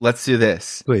Let's do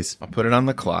this. Please. I'll put it on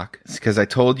the clock because I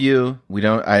told you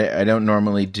I don't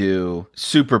normally do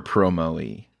super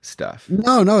promo-y stuff.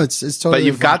 No, it's totally. But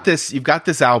you've got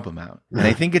this album out, and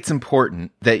I think it's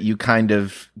important that you kind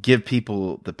of give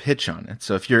people the pitch on it.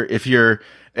 So if you're,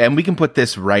 and we can put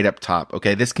this right up top.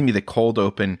 Okay, this can be the cold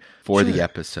open for the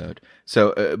episode.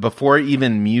 So before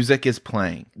even music is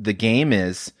playing, the game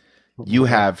is you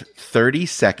have 30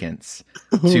 seconds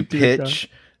to pitch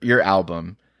your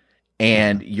album.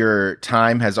 And your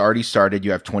time has already started.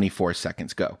 You have 24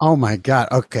 seconds. Go. Oh, my God.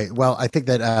 Okay. Well, I think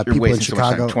that people in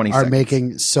Chicago are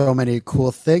making so many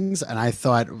cool things. And I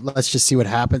thought, let's just see what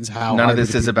happens. None of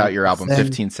this is about your album.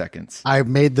 15 seconds. I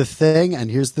made the thing,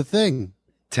 and here's the thing.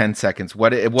 10 seconds.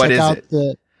 What is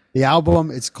it? The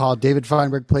album, it's called David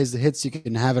Feinberg Plays the Hits. You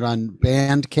can have it on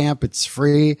Bandcamp. It's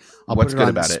free. What's good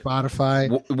about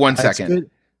Spotify. it? 1 second.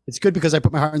 It's good because I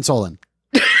put my heart and soul in.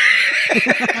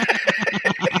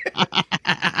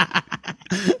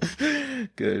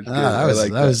 Good. That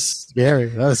was scary.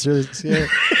 That was really scary.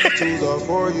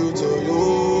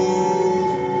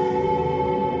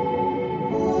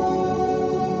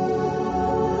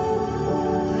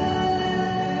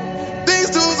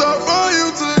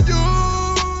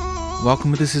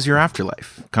 Welcome to This Is Your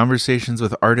Afterlife, conversations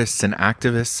with artists and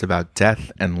activists about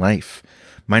death and life.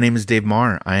 My name is Dave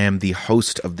Marr. I am the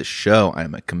host of the show. I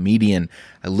am a comedian.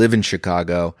 I live in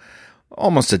Chicago.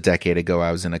 Almost a decade ago,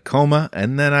 I was in a coma,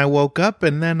 and then I woke up,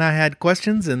 and then I had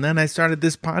questions, and then I started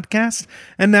this podcast,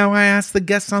 and now I ask the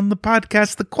guests on the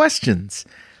podcast the questions.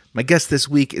 My guest this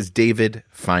week is David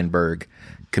Feinberg,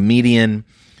 comedian,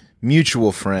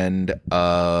 mutual friend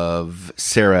of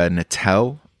Sarah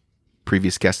Nattel,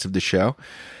 previous guest of the show,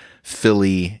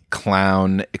 Philly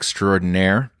clown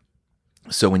extraordinaire.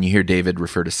 So when you hear David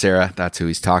refer to Sarah, that's who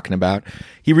he's talking about.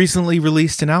 He recently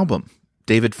released an album,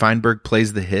 David Feinberg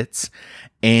Plays the Hits.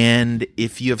 And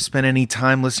if you have spent any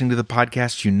time listening to the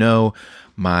podcast, you know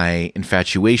my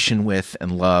infatuation with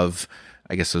and love,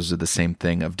 I guess those are the same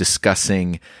thing, of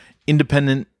discussing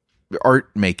independent art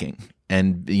making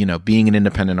and, being an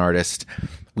independent artist.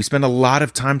 We spend a lot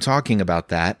of time talking about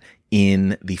that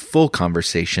in the full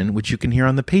conversation, which you can hear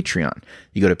on the Patreon.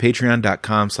 You go to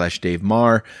patreon.com/Dave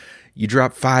Marr. You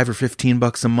drop $5 or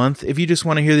 $15 a month. If you just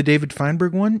want to hear the David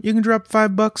Feinberg one, you can drop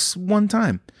 $5 one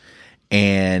time.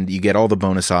 And you get all the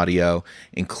bonus audio,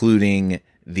 including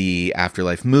the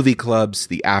Afterlife movie clubs,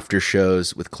 the after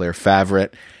shows with Claire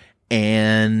Favret.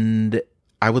 And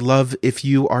I would love if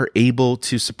you are able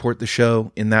to support the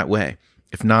show in that way.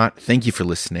 If not, thank you for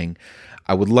listening.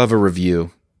 I would love a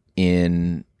review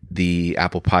in the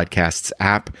Apple Podcasts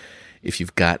app. If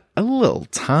you've got a little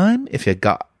time, if you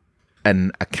got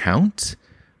an account,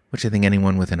 which I think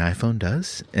anyone with an iPhone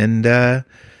does, and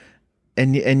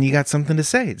you got something to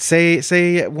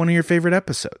say one of your favorite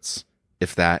episodes,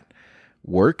 if that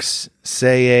works.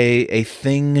 Say a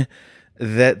thing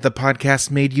that the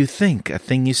podcast made you think, a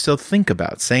thing you still think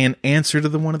about. Say an answer to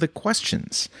one of the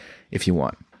questions, if you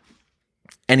want.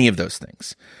 Any of those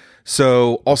things.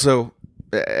 So also,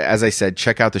 as I said,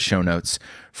 check out the show notes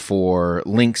for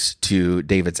links to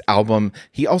David's album.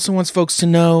 He also wants folks to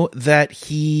know that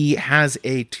he has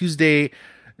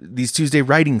these Tuesday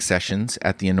writing sessions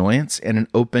at The Annoyance and an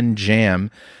open jam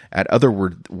at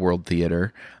Otherworld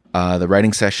Theater. The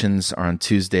writing sessions are on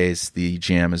Tuesdays. The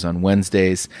jam is on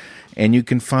Wednesdays. And you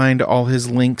can find all his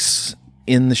links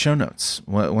in the show notes.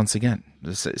 Once again,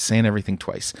 just saying everything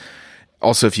twice.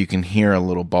 Also, if you can hear a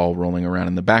little ball rolling around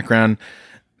in the background,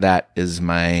 that is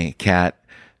my cat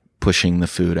pushing the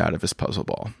food out of his puzzle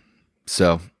ball.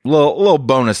 So, little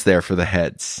bonus there for the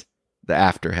heads, the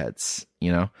after heads,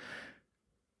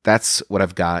 That's what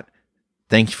I've got.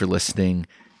 Thank you for listening.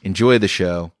 Enjoy the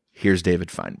show. Here's David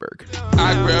Feinberg.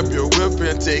 I grab your whip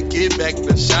and take it back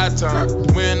to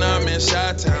Chi-Town. When I'm in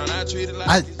Chi-Town, I treat it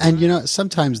like...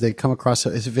 sometimes they come across,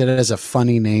 if it has a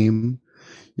funny name,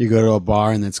 you go to a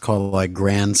bar and it's called like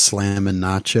Grand Slam and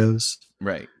Nachos.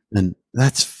 Right. And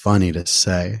that's funny to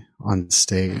say on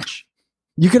stage.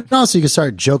 You can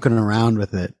start joking around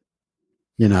with it,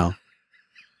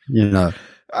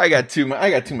 I got too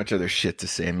much other shit to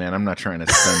say, man. I'm not trying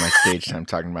to spend my stage time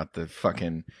talking about the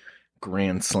fucking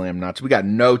Grand Slam Nachos. We got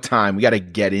no time. We got to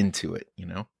get into it,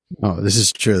 Oh, this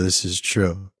is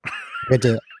true. I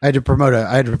had to promote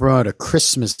a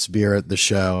Christmas beer at a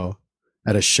show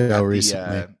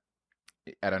recently.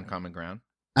 At Uncommon Ground.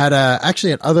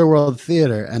 Actually at Otherworld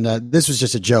Theater, and this was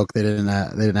just a joke. They didn't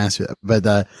ask me, but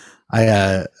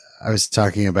I was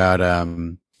talking about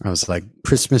I was like,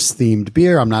 Christmas themed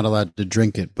beer. I'm not allowed to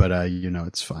drink it, but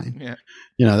it's fine.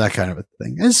 Yeah, that kind of a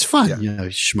thing. It's fun. Yeah.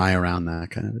 Shmy around, that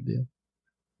kind of a deal.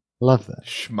 Love that.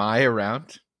 Shmy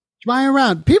around. Shmying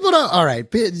around. People don't. All right,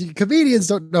 comedians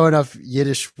don't know enough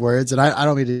Yiddish words, and I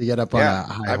don't mean to get up on a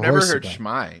high I've never horse heard about it.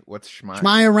 shmai. What's shmai?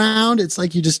 Shmying around. It's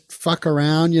like you just fuck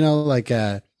around, like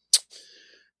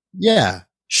yeah,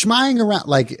 shmying around,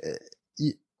 like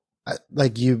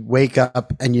you wake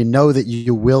up and you know that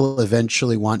you will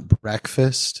eventually want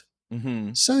breakfast.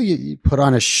 Mm-hmm. So you put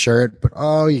on a shirt, but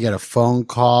you get a phone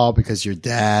call because your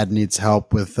dad needs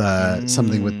help with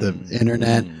something with the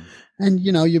internet. And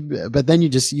but then you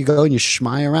go and you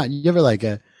shmying around. You ever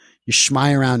you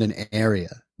shmying around an area,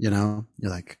 you're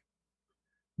like,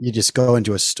 you just go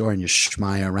into a store and you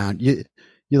shmying around. You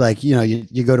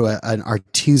go to an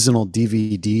artisanal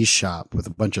DVD shop with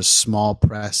a bunch of small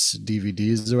press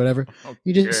DVDs or whatever.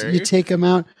 Okay. You take them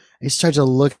out and you start to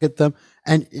look at them.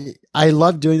 And I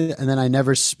love doing it, and then I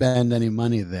never spend any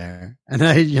money there. And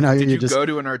Did you go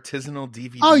to an artisanal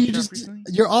DVD?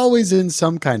 You're always in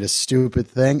some kind of stupid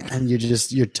thing, and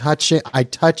you touch it. I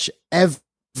touch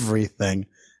everything,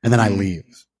 and then I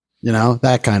leave.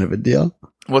 That kind of a deal.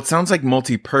 Well, it sounds like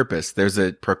multi-purpose. There's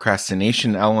a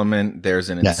procrastination element. There's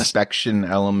an inspection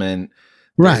element.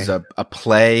 There's a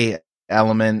play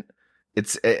element.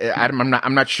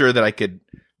 I'm not sure that I could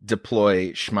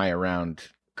deploy shmai around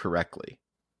correctly.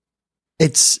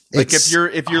 It's if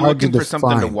you're looking for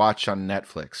something to watch on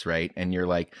Netflix, right? And you're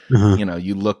like,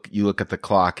 you look at the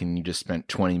clock and you just spent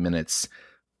 20 minutes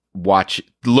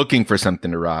looking for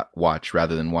something to watch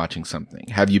rather than watching something.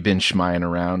 Have you been shmying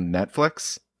around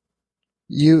Netflix?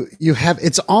 You have.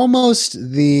 It's almost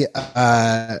the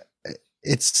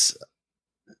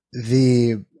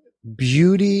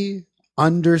beauty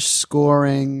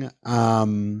underscoring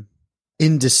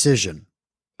indecision.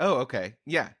 Oh, okay.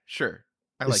 Yeah, sure.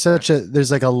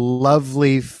 There's like a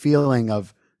lovely feeling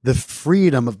of the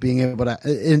freedom of being able to,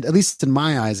 at least in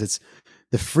my eyes, it's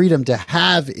the freedom to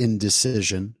have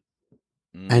indecision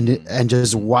and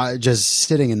just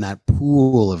sitting in that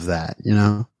pool of that,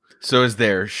 So is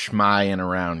there shmying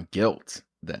around guilt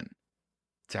then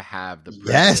to have the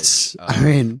privilege? Yes. I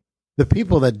mean, the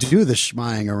people that do the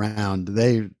shmying around,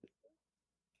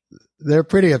 they're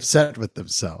pretty upset with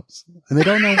themselves and they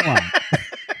don't know why.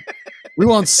 We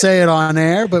won't say it on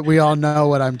air, but we all know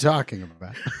what I'm talking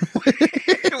about.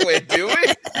 Wait, do we?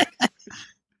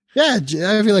 Yeah,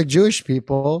 I feel like Jewish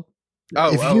people.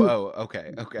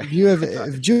 Okay.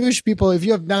 If Jewish people, if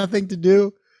you have nothing to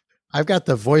do, I've got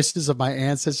the voices of my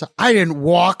ancestors. I didn't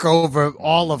walk over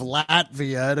all of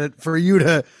Latvia for you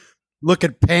to look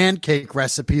at pancake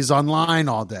recipes online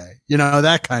all day.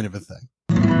 That kind of a thing.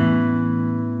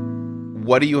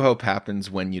 What do you hope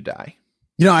happens when you die?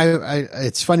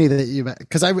 It's funny that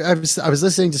because I was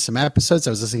listening to some episodes.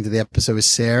 I was listening to the episode with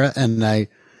Sarah, and I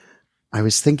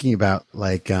was thinking about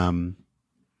so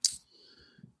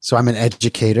I'm an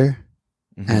educator,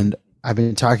 and I've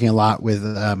been talking a lot with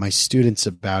my students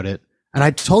about it. And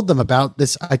I told them about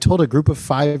this. I told a group of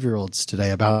 5-year-olds today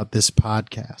about this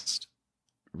podcast.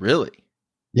 Really?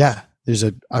 Yeah. There's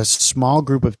a small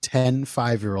group of 10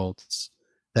 5-year-olds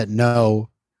that know.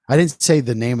 I didn't say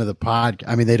the name of the pod.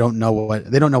 I mean, they don't know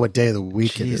what day of the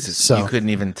week it is. So you couldn't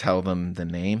even tell them the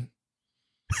name.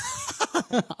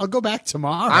 I'll go back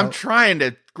tomorrow. I'm trying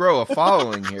to grow a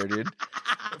following here, dude.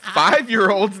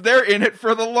 5-year-olds, they're in it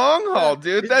for the long haul,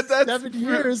 dude. That's 7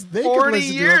 years. 40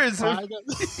 years.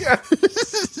 Yeah.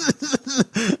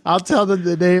 I'll tell them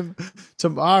the name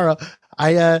tomorrow.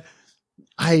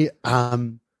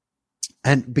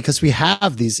 And because we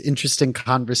have these interesting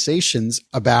conversations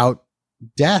about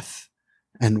death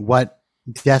and what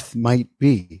death might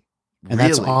be. And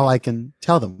that's all I can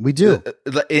tell them. We do.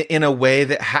 In a way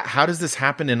that, how does this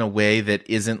happen in a way that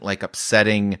isn't like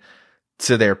upsetting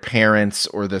to their parents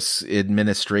or this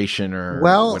administration or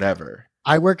whatever?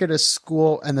 I work at a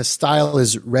school and the style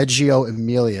is Reggio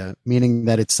Emilia, meaning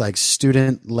that it's like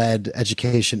student-led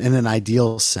education in an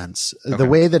ideal sense. Okay. The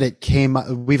way that it came,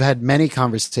 we've had many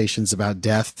conversations about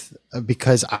death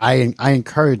because I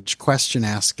encourage question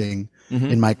asking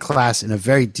in my class in a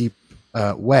very deep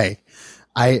way.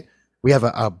 We have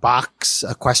a box,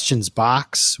 a questions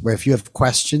box, where if you have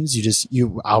questions,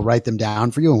 I'll write them down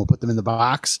for you and we'll put them in the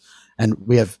box. And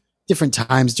we have different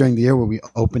times during the year where we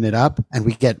open it up and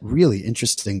we get really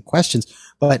interesting questions.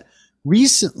 But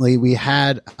recently we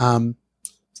had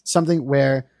something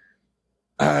where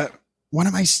one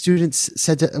of my students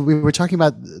said we were talking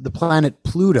about the planet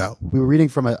Pluto. We were reading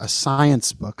from a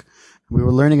science book. We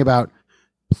were learning about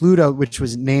Pluto, which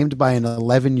was named by an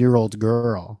 11-year-old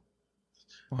girl.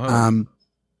 Wow.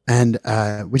 And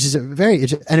which is and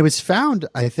it was found,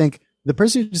 I think the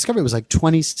person who discovered it was like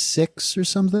 26 or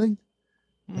something.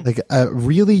 Like a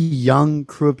really young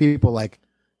crew of people like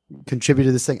contributed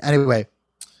to this thing. Anyway,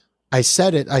 I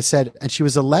said it. I said, and she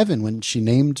was 11 when she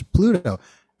named Pluto.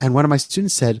 And one of my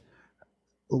students said,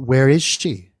 where is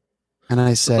she? And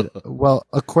I said, well,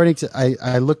 according to,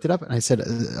 I looked it up and I said,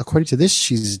 according to this,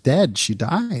 she's dead. She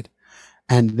died.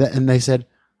 And they said,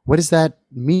 what does that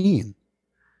mean?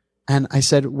 And I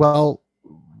said, well,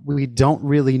 we don't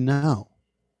really know.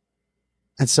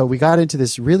 And so we got into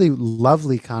this really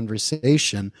lovely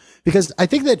conversation, because I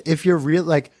think that if you're real,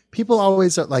 like, people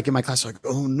always are, like, in my class, like,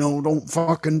 oh no, don't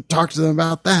fucking talk to them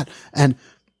about that. And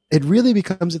it really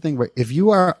becomes a thing where if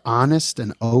you are honest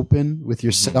and open with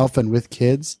yourself and with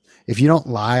kids, if you don't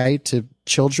lie to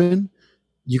children,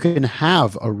 you can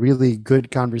have a really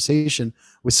good conversation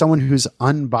with someone who's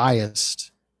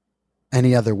unbiased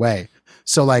any other way.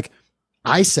 So, like,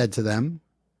 I said to them,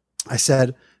 they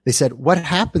said, what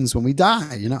happens when we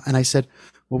die? You know? And I said,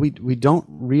 well, we don't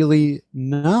really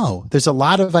know. There's a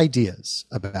lot of ideas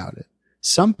about it.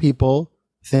 Some people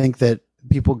think that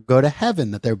people go to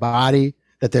heaven, that their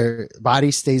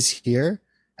body stays here,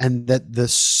 and that the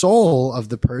soul of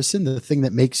the person, the thing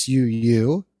that makes you,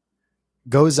 you,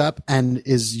 goes up and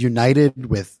is united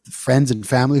with friends and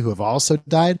family who have also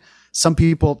died. Some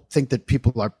people think that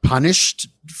people are punished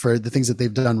for the things that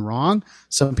they've done wrong.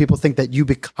 Some people think that you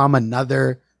become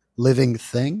another living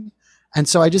thing. And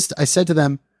so I said to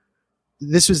them,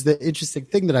 this was the interesting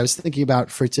thing that I was thinking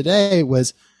about for today.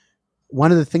 Was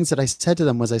one of the things that I said to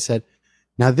them was, I said,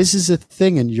 now this is a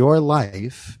thing in your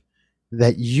life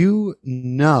that you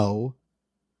know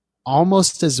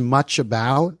almost as much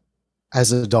about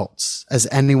as adults, as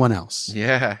anyone else.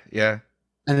 Yeah. Yeah.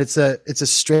 And it's a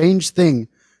strange thing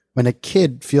when a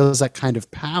kid feels that kind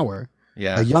of power.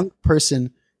 Yeah. A young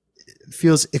person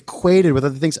feels equated with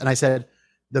other things. And I said,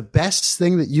 the best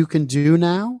thing that you can do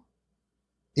now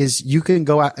is you can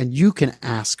go out and you can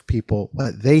ask people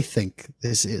what they think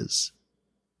this is.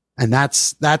 And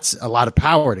that's a lot of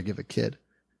power to give a kid.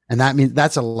 And that means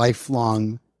that's a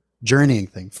lifelong journeying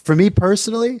thing. For me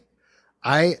personally,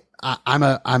 I'm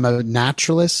a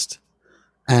naturalist,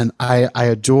 and I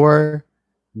adore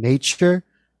nature.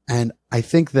 And I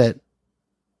think that,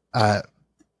 I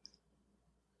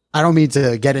don't mean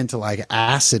to get into like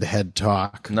acid head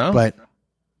talk, no, but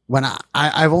when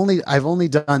I've only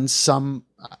done two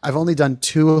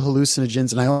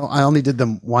hallucinogens, and I only did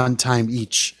them one time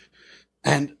each.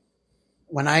 And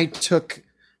when I took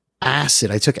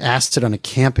acid on a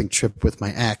camping trip with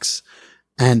my ex.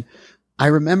 And I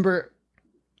remember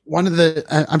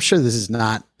I'm sure this is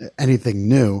not anything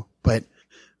new, but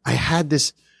I had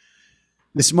this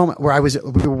moment where we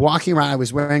were walking around, I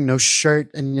was wearing no shirt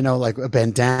and, you know, like a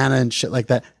bandana and shit like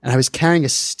that. And I was carrying a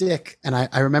stick. And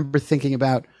I remember thinking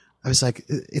about, I was like,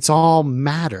 it's all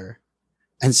matter.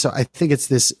 And so I think it's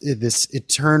this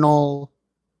eternal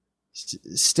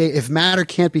state. If matter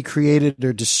can't be created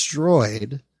or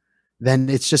destroyed, then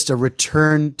it's just a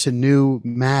return to new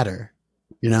matter,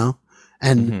 you know?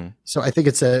 And so I think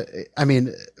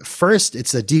first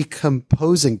it's a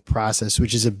decomposing process,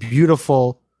 which is a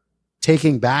beautiful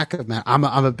taking back of matter. I'm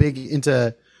a big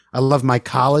into, I love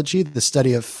mycology, the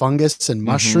study of fungus and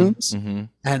mushrooms,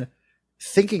 and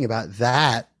thinking about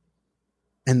that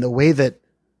and the way that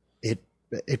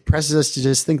it presses us to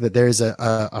just think that there's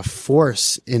a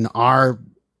force on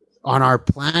our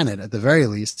planet, at the very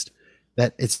least,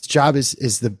 that its job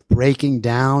is the breaking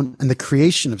down and the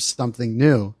creation of something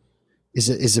new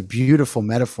is a beautiful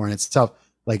metaphor in itself.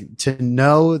 Like, to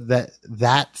know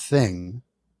that thing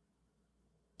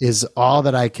is all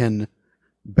that I can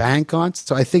bank on.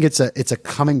 So I think it's a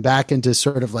coming back into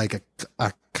sort of like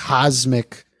a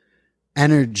cosmic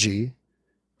energy.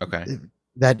 Okay.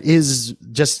 That is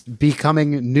just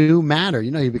becoming new matter.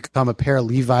 You know, you become a pair of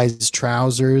Levi's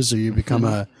trousers, or you become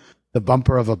the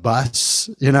bumper of a bus,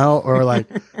 you know, or like,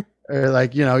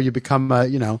 you know, you become a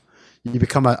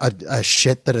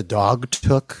shit that a dog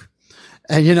took.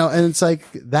 And, you know, and it's like,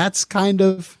 it's kind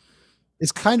of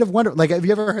wonderful. Like, have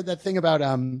you ever heard that thing about,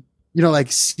 you know, like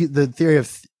the theory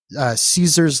of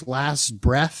Caesar's last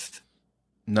breath?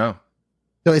 No.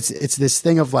 So it's this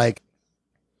thing of like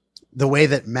the way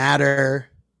that matter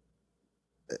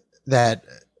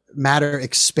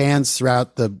expands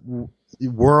throughout the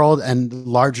world and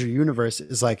larger universe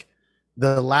is like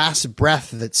the last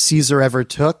breath that Caesar ever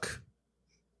took.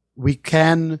 We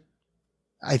can,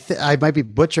 I might be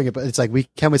butchering it, but it's like we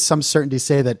can with some certainty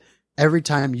say that every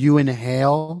time you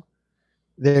inhale,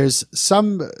 there's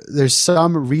some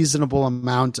reasonable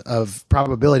amount of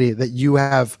probability that you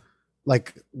have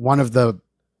like one of the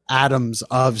atoms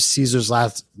of Caesar's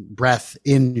last breath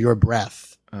in your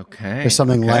breath. Okay. Or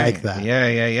something like that.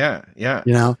 Yeah.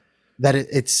 You know, that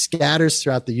it scatters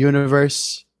throughout the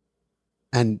universe,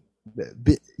 and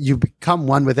you become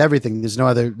one with everything. There's no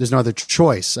other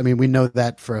choice. I mean, we know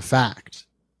that for a fact.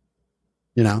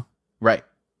 You know? Right.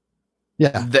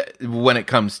 Yeah. When it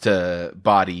comes to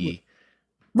body.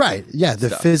 Right. Yeah. The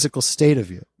stuff. Physical state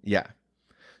of you. Yeah.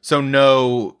 So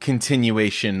no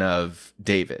continuation of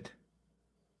David.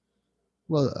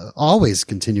 Well, always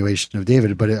continuation of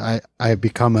David, but I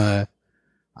become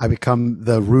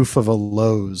the roof of a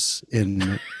Lowe's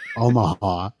in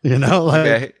Omaha, you know, like,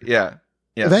 okay. Yeah.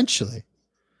 Eventually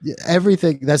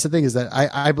everything. That's the thing, is that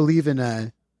I believe in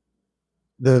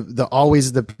the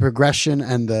always the progression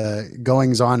and the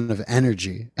goings on of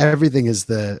energy. Everything is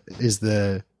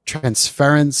the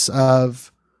transference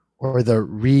of, or the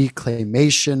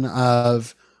reclamation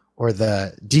of, or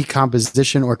the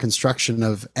decomposition or construction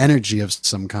of energy of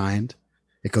some kind.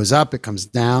 It goes up, it comes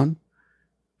down.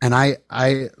 And I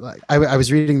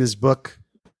was reading this book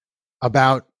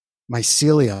about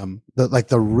mycelium,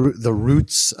 the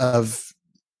roots of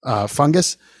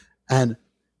fungus, and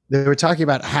they were talking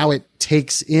about how it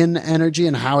takes in energy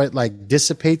and how it like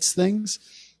dissipates things.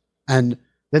 And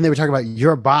then they were talking about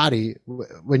your body.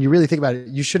 When you really think about it,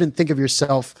 you shouldn't think of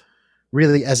yourself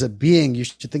really as a being. You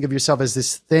should think of yourself as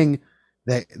this thing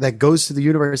that goes through the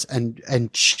universe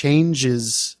and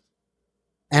changes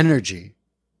energy.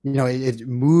 You know, it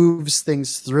moves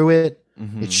things through it.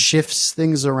 Mm-hmm. It shifts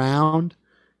things around.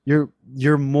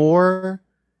 You're more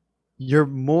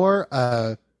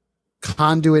a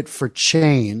conduit for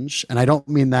change, and I don't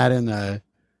mean that in a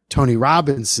Tony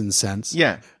Robinson sense.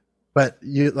 Yeah, but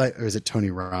or is it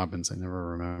Tony Robbins? I never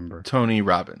remember. Tony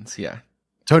Robbins. Yeah,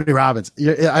 Tony Robbins.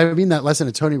 I mean that less in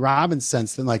a Tony Robbins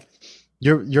sense than like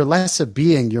you're less a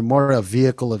being. You're more a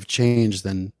vehicle of change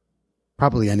than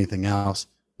probably anything else.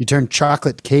 You turn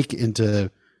chocolate cake into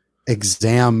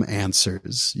exam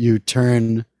answers. You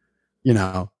turn,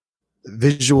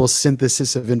 visual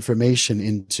synthesis of information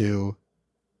into,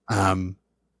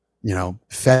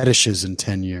 fetishes in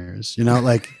 10 years,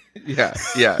 like, yeah.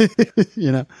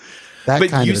 that but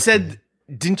kind you of said,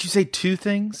 thing. Didn't you say two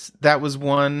things? That was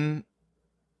one.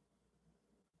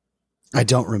 I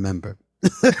don't remember.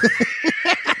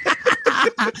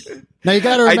 Now you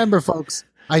got to remember, folks,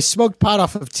 I smoked pot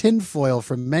off of tinfoil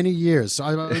for many years. So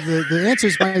the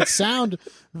answers might sound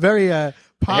very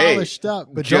polished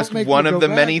up, but just don't make one me of go the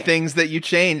back. many things that you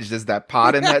changed is that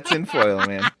pot and that tinfoil,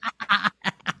 man.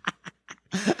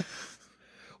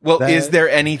 Well, is there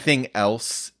anything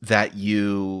else that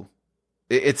you?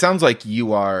 It sounds like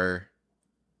you are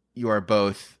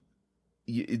both.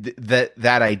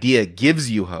 That idea gives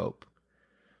you hope,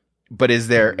 but is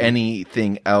there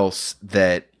anything else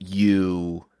that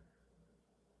you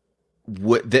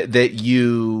that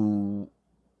you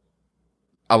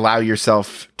allow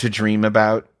yourself to dream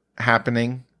about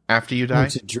happening after you die?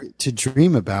 To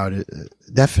dream about it,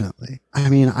 definitely. I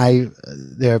mean,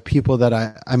 there are people that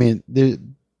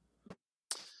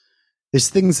there's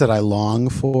things that I long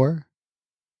for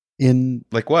in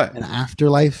like what? An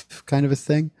afterlife kind of a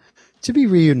thing, to be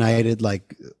reunited,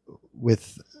 like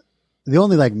with the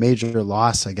only like major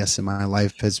loss, I guess, in my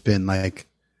life has been like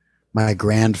my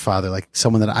grandfather, like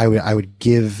someone that I would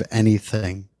give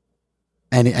anything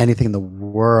in the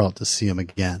world to see him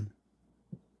again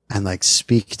and like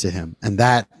speak to him. And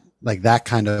that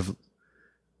kind of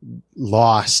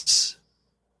loss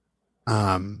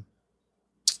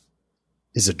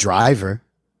is a driver.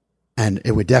 And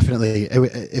it would definitely,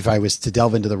 if I was to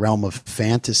delve into the realm of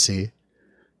fantasy,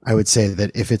 I would say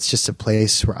that if it's just a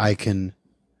place where I can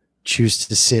choose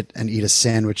to sit and eat a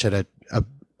sandwich at a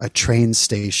train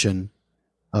station,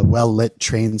 a well-lit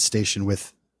train station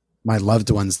with my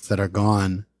loved ones that are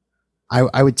gone,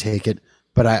 I would take it.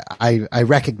 But I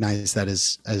recognize that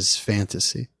as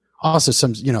fantasy. Also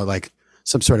some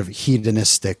sort of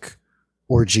hedonistic,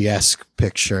 orgy-esque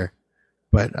picture,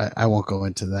 but I won't go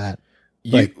into that.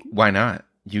 Why not?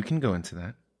 You can go into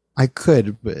that. I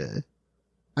could, but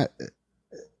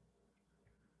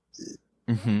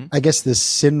I guess the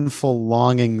sinful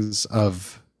longings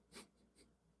of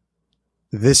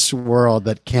this world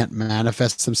that can't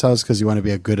manifest themselves because you want to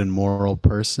be a good and moral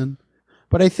person.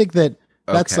 But I think that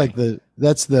that's like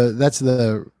that's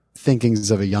the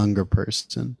thinkings of a younger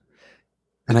person.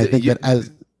 And I think you're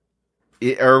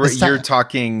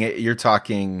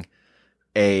talking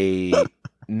a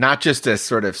not just a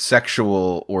sort of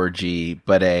sexual orgy,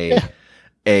 but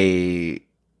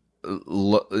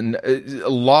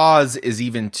laws is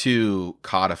even too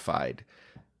codified.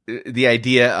 The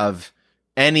idea of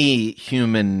any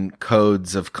human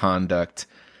codes of conduct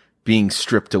being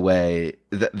stripped away,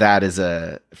 that is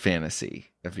a fantasy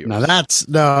of yours. Now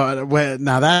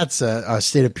that's a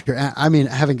state of pure. I mean,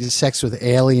 having sex with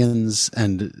aliens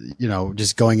and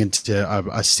just going into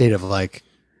a state of like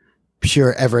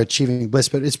pure ever achieving bliss.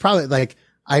 But it's probably like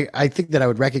I think that I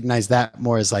would recognize that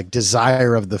more as like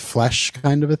desire of the flesh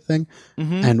kind of a thing.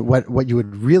 Mm-hmm. And what you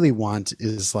would really want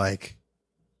is like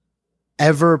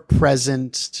ever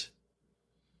present,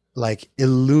 like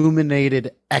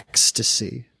illuminated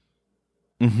ecstasy.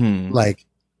 Mm-hmm. Like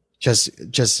just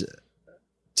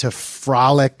to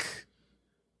frolic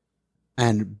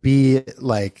and be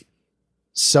like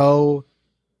so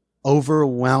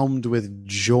overwhelmed with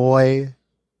joy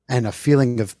and a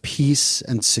feeling of peace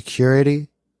and security.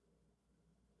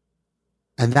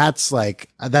 And that's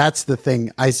the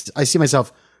thing. I see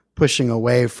myself pushing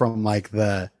away from like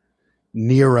the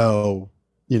Nero,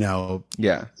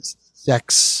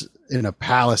 sex in a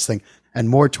palace thing, and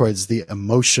more towards the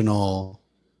emotional,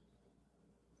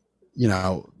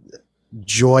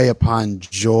 joy upon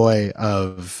joy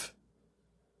of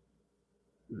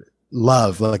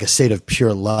love, like a state of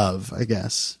pure love, I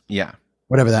guess. Yeah.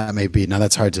 Whatever that may be. Now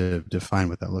that's hard to define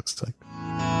what that looks like.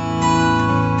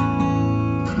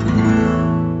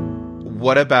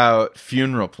 What about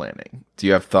funeral planning? Do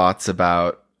you have thoughts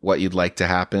about what you'd like to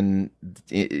happen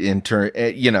in turn?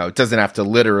 It doesn't have to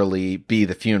literally be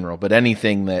the funeral, but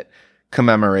anything that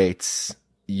commemorates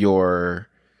your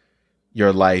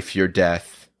life, your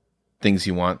death, things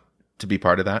you want to be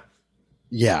part of that.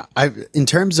 Yeah, in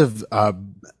terms of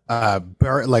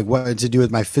like what to do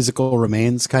with my physical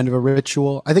remains, kind of a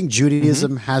ritual. I think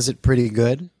Judaism has it pretty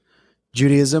good.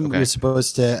 Judaism, you're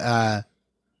supposed to.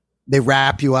 They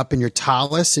wrap you up in your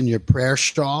tallis, in your prayer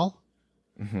shawl,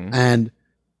 and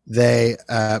they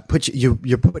put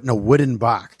you're put in a wooden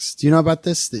box. Do you know about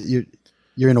this? That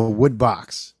you're in a wood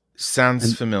box.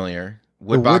 Sounds familiar.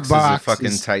 Wood box is a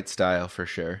fucking tight style for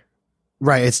sure.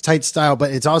 Right, it's tight style,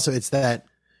 but it's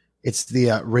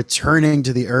the returning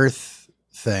to the earth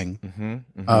thing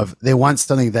of they want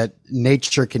something that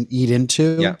nature can eat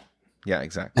into. Yeah,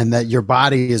 exactly. And that your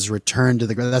body is returned to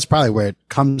the ground. That's probably where it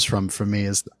comes from for me.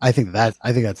 I think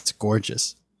that's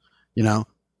gorgeous, and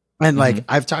like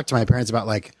I've talked to my parents about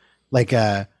like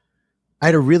I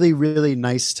had a really, really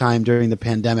nice time during the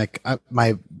pandemic.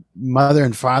 My mother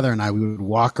and father and I, we would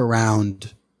walk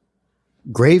around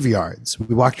graveyards.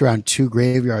 We walked around 2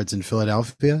 graveyards in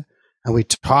Philadelphia, and we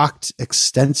talked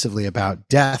extensively about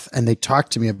death. And they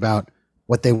talked to me about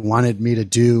what they wanted me to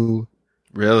do,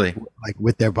 really, like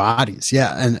with their bodies.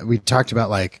 Yeah, and we talked about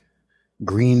like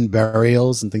green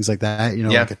burials and things like that.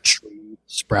 Like a tree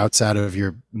sprouts out of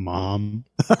your mom.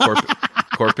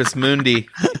 Corpus Mundi.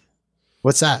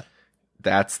 What's that?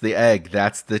 That's the egg.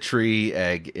 That's the tree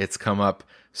egg. It's come up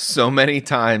so many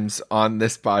times on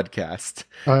this podcast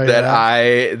that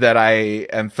I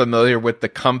am familiar with the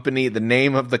company, the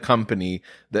name of the company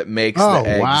that makes the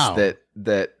eggs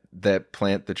that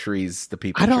plant the trees, the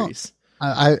people trees.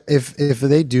 If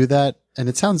they do that, and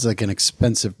it sounds like an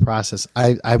expensive process,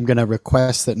 I'm going to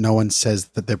request that no one says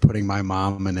that they're putting my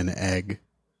mom in an egg.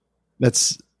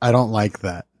 I don't like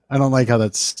that. I don't like how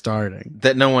that's starting.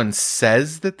 That no one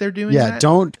says that they're doing that? Yeah,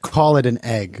 don't call it an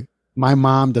egg. My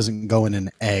mom doesn't go in an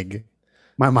egg.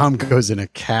 My mom goes in a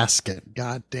casket.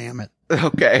 God damn it.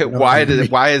 Okay, why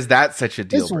is that such a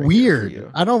deal breaker? It's weird. For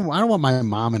you? I don't want my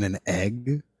mom in an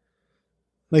egg.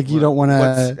 Like you don't want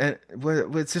to.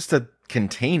 It's just a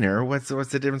container. What's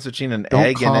the difference between an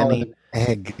egg and any an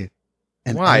egg?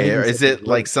 Why is it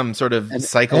like some sort of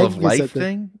cycle of life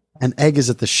thing? An egg is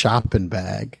at the shopping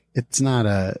bag. It's not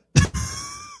a.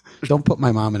 Don't put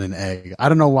my mom in an egg. I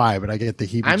don't know why, but I get the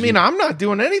heebie. I mean, I'm not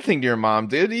doing anything to your mom,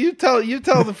 dude. You tell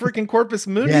the freaking Corpus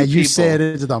Mundi. Yeah, you people. say it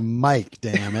into the mic.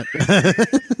 Damn it.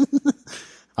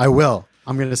 I will.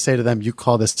 I'm going to say to them, you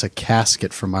call this a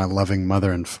casket for my loving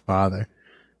mother and father.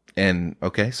 And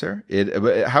okay, sir.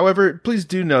 However, please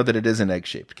do know that it is an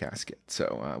egg-shaped casket.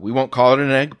 So we won't call it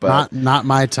an egg, but not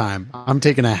my time. I'm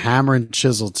taking a hammer and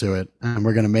chisel to it, and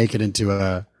we're going to make it into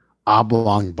a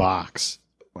oblong box.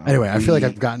 Well, anyway, I feel like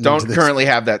I've gotten. Don't currently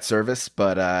have that service,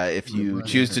 but if you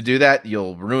choose to do that,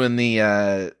 you'll ruin the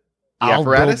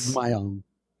apparatus. Build my own.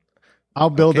 I'll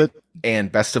build it. And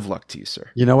best of luck to you,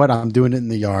 sir. You know what? I'm doing it in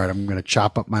the yard. I'm going to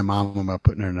chop up my mom. I'm going to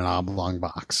put her in an oblong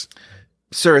box.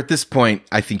 Sir, at this point,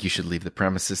 I think you should leave the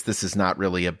premises. This is not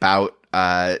really about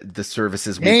the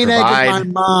services we provide.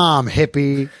 Egging my mom,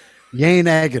 hippie. You ain't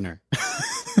egging her.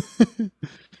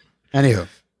 Anywho.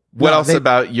 What else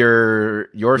about your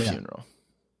funeral?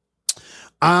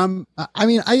 I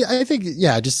mean, I think,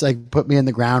 just like put me in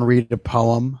the ground, read a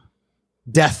poem.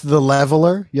 Death the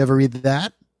Leveler. You ever read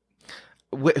that?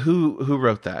 Who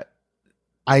wrote that?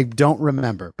 I don't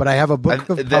remember, but I have a book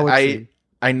of poetry.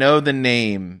 I know the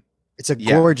name. It's a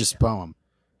gorgeous poem,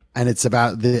 and it's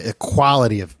about the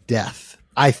equality of death,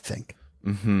 I think,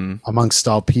 amongst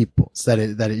all peoples, that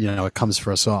it comes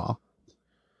for us all.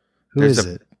 Who is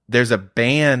it? There's a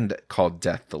band called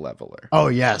Death the Leveler. Oh,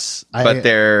 yes. But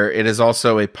it is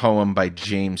also a poem by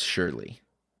James Shirley.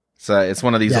 So it's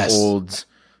one of these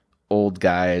old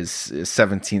guys,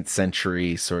 17th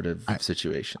century sort of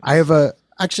situation.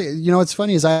 Actually, what's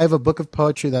funny is I have a book of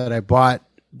poetry that I bought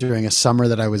during a summer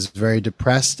that I was very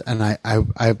depressed, and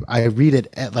I read it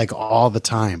at all the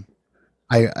time.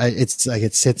 It's like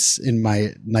it sits in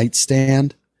my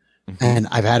nightstand, and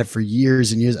I've had it for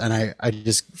years and years, and I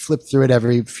just flip through it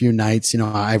every few nights.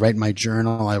 I write in my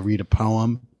journal, I read a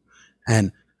poem,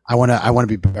 and I want to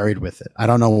be buried with it. I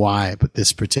don't know why, but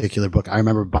this particular book, I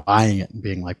remember buying it and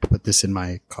being like, put this in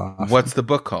my coffin. What's the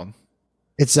book called?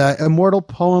 It's Immortal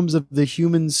Poems of the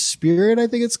Human Spirit, I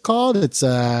think it's called. It's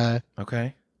okay.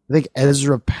 I think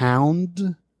Ezra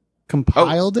Pound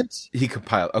compiled it. He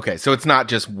compiled. Okay, so it's not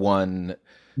just one.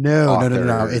 No.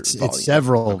 It's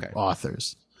several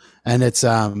authors, and it's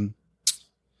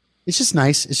just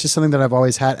nice. It's just something that I've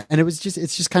always had, and it's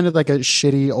just kind of like a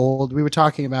shitty old. We were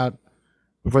talking about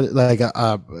before,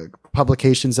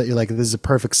 publications that you're like, this is a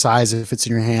perfect size. It fits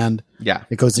in your hand. Yeah,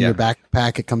 it goes in your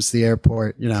backpack. It comes to the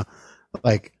airport.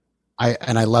 I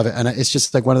love it, and it's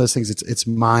just like one of those things. It's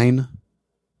mine.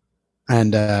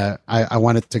 And I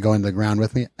want it to go in the ground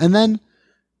with me. And then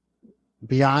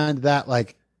beyond that,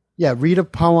 read a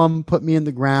poem, put me in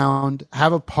the ground,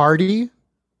 have a party,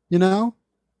 I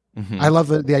love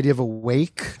the idea of a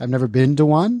wake. I've never been to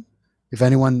one. If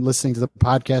anyone listening to the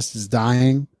podcast is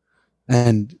dying,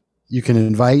 and you can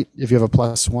invite if you have a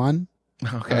 +1,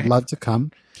 I'd love to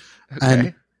come.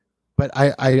 But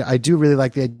I do really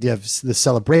like the idea of the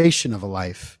celebration of a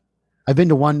life. I've been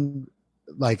to one,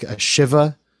 like a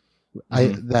Shiva,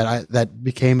 that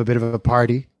became a bit of a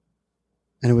party,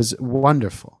 and it was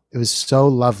wonderful. It was so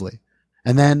lovely.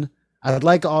 And then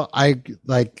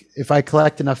if I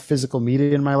collect enough physical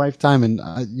media in my lifetime, and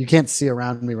you can't see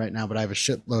around me right now, but I have a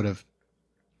shitload of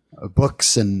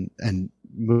books and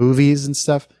movies and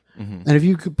stuff. And if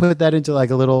you could put that into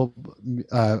like a little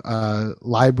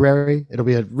library, it'll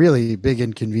be a really big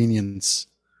inconvenience.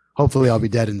 Hopefully I'll be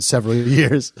dead in several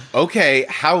years. Okay,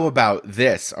 how about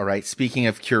this? All right, speaking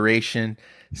of curation,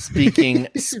 speaking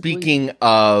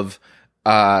of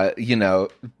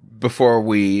before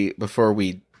we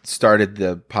started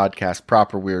the podcast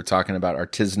proper, we were talking about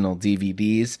artisanal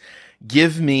DVDs.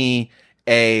 Give me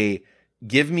a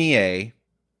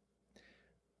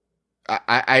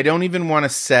I don't even want to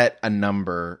set a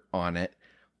number on it,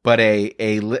 but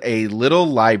a little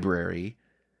library.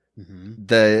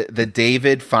 The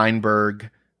David Feinberg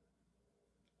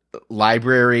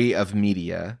Library of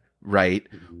Media, right?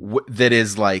 That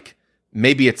is like,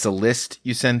 maybe it's a list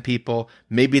you send people.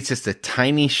 Maybe it's just a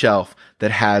tiny shelf that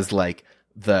has like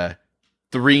the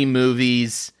 3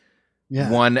 movies,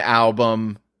 1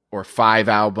 album, or 5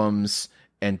 albums,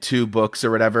 and 2 books or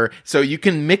whatever. So you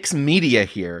can mix media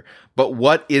here, but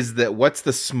what's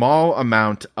the small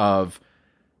amount of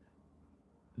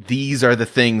these are the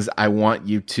things I want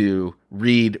you to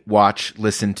read, watch,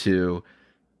 listen to.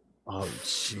 Oh,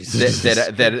 Jesus.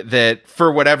 That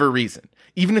for whatever reason,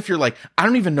 even if you're like, I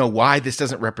don't even know why this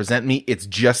doesn't represent me, it's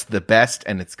just the best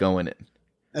and it's going in.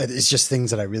 It's just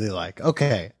things that I really like.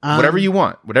 Okay. Whatever you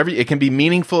want. It can be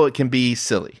meaningful. It can be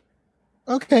silly.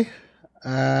 Okay.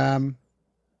 Okay.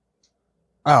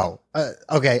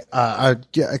 A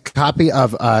copy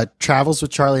of Travels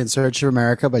with Charlie in Search of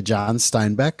America by John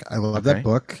Steinbeck. I love that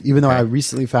book, even though I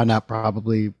recently found out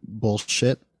probably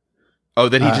bullshit. Oh,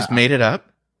 that he just made it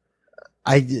up?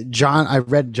 I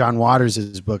read John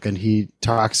Waters' book, and he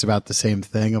talks about the same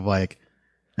thing of like,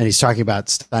 and he's talking about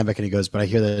Steinbeck, and he goes, but I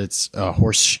hear that it's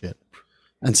horse shit.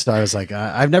 And so I was like,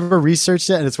 I've never researched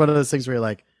it. And it's one of those things where you're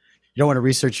like, you don't want to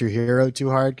research your hero too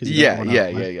hard.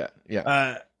 Yeah.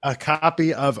 A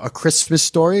copy of A Christmas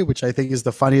Story, which I think is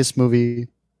the funniest movie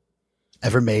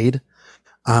ever made.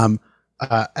 And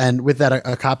with that,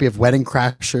 a copy of Wedding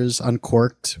Crashers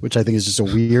Uncorked, which I think is just a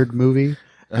weird movie.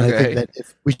 And I think that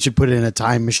if we should put it in a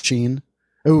time machine,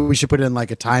 we should put it in like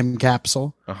a time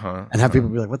capsule and have people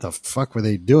be like, what the fuck were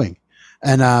they doing?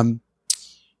 And,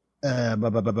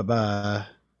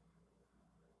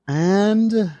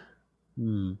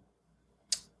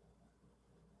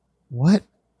 what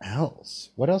else?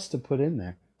 What else to put in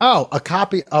there? Oh, a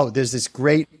copy. Oh, there's this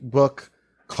great book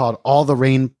called All the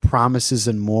Rain Promises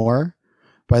and More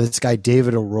by this guy,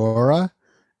 David Aurora.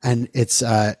 And it's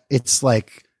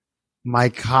like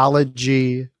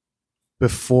mycology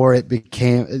before it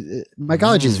became,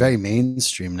 mycology is very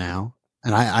mainstream now.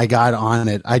 And I got on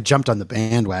it. I jumped on the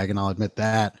bandwagon. I'll admit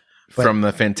that. But From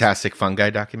the Fantastic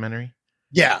Fungi documentary?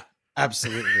 yeah,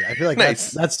 absolutely. I feel like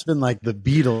Nice. that's been like the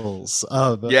Beatles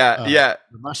of the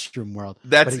mushroom world.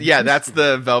 That's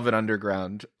the Velvet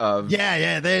Underground of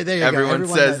there you go. Everyone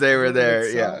says they were there.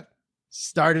 Yeah.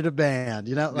 Started a band,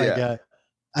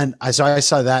 and I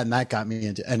saw that and that got me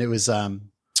into, and it was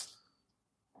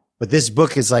but this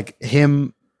book is like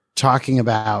him talking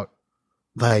about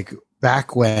like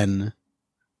back when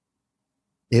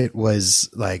it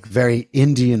was like very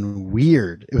Indian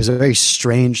weird. It was a very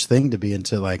strange thing to be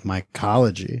into like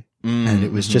mycology. And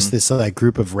it was just this like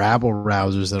group of rabble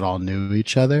rousers that all knew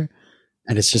each other.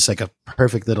 And it's just like a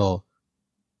perfect little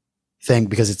thing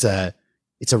because it's a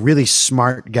really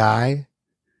smart guy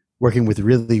working with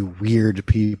really weird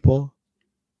people.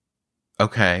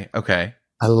 Okay.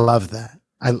 I love that.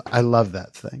 I love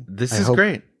that thing. This is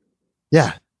great.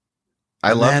 Yeah.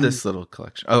 I love this little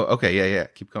collection. Oh, okay. Yeah.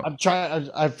 Keep going. I'm trying.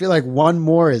 I feel like one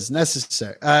more is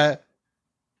necessary.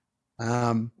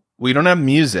 We don't have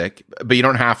music, but you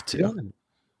don't have to. Yeah.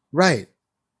 Right.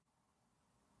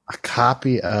 A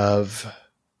copy of,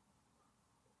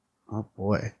 oh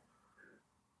boy,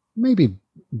 maybe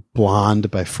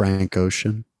Blonde by Frank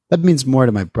Ocean. That means more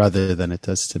to my brother than it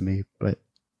does to me, but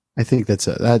I think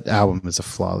that album is a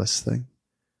flawless thing.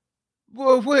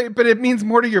 Well, wait, but it means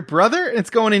more to your brother? It's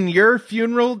going in your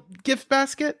funeral gift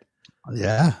basket?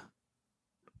 Yeah.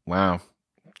 Wow.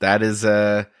 That is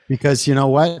because you know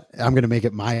what? I'm going to make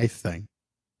it my thing.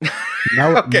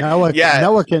 Noah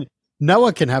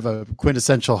can have a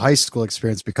quintessential high school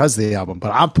experience because of the album,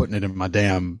 but I'm putting it in my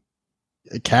damn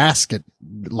casket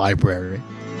library.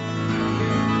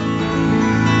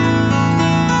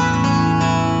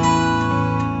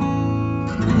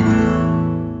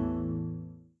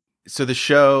 So the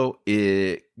show,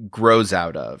 it grows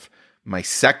out of my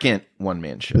second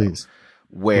one-man show.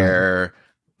 Where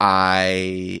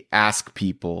I ask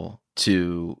people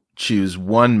to choose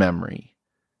one memory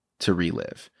to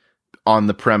relive on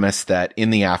the premise that in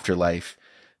the afterlife,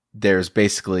 there's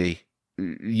basically,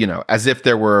 as if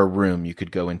there were a room you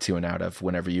could go into and out of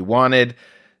whenever you wanted.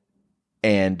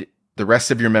 And the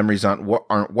rest of your memories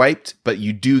aren't wiped, but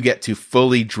you do get to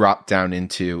fully drop down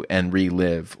into and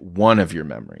relive one of your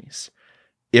memories.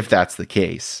 If that's the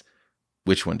case,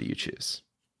 which one do you choose?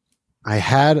 I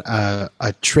had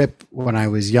a trip when I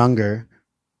was younger,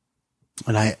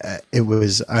 and I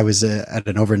was at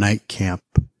an overnight camp,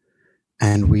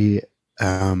 and we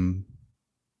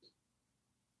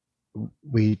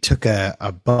took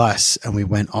a bus and we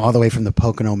went all the way from the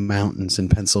Pocono Mountains in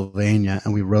Pennsylvania,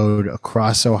 and we rode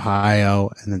across Ohio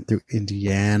and then through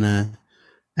Indiana,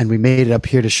 and we made it up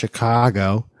here to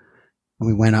Chicago, and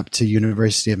we went up to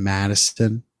University of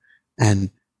Madison, and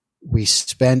we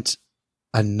spent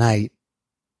a night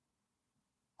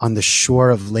on the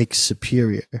shore of Lake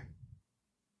Superior.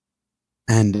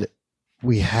 And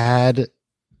I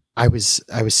was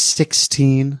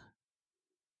 16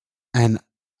 and,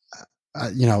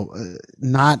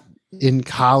 not in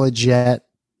college yet,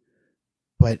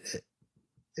 but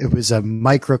it was a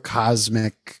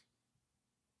microcosmic,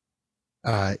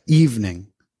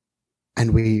 evening.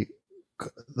 And we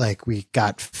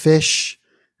got fish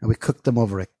and we cooked them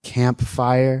over a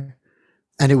campfire.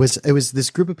 And it was this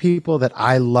group of people that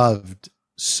I loved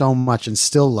so much and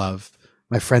still love,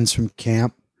 my friends from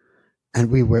camp. And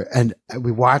we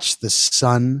watched the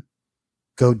sun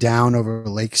go down over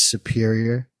Lake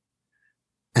Superior.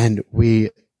 And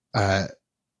we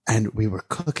were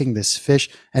cooking this fish.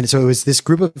 And so it was this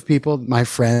group of people, my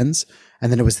friends.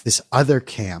 And then it was this other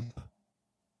camp,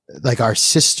 like our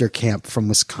sister camp from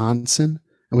Wisconsin.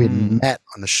 And we had met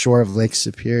on the shore of Lake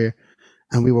Superior.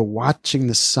 And we were watching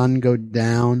the sun go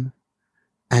down,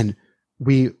 and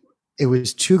it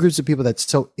was two groups of people that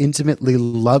so intimately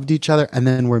loved each other and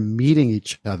then were meeting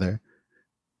each other.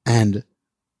 And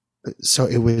so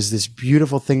it was this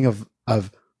beautiful thing of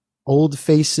old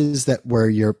faces that were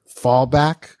your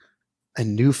fallback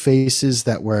and new faces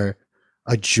that were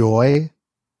a joy.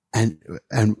 And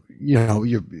it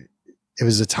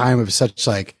was a time of such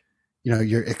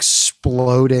you're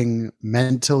exploding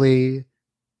mentally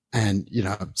and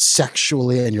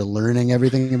sexually, and you're learning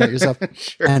everything about yourself.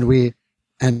 Sure. And we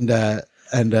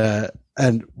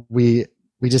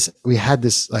had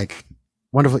this like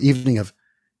wonderful evening of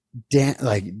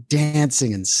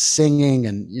dancing and singing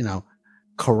and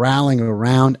corralling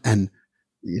around, and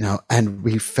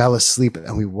we fell asleep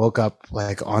and we woke up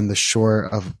like on the shore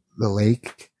of the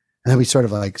lake, and then we sort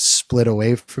of like split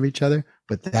away from each other.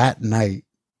 But that night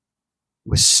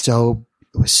was so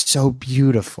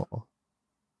beautiful.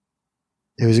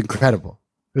 It was incredible.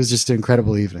 It was just an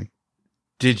incredible evening.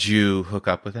 Did you hook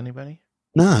up with anybody?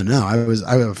 No. I was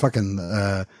fucking.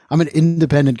 I'm an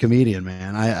independent comedian,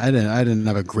 man. I didn't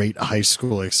have a great high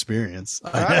school experience.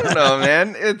 I don't know,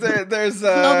 man. There's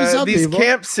Some these people.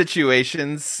 camp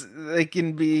situations. They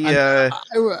can be.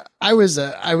 I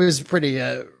was pretty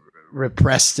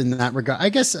repressed in that regard. I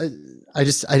guess I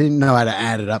didn't know how to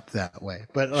add it up that way.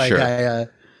 But like Sure.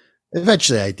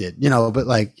 eventually I did. But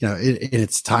like in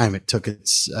its time, it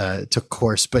took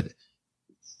course. But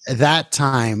at that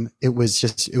time, it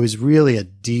was really a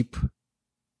deep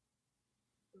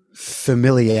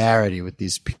familiarity with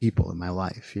these people in my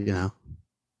life,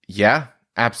 Yeah,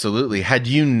 absolutely. Had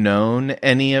you known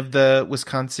any of the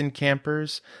Wisconsin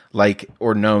campers,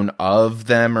 or known of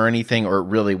them or anything, or it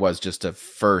really was just a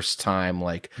first time,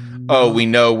 oh, we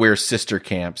know we're sister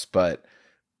camps, but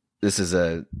this is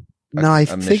a think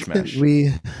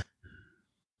mishmash.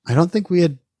 I don't think we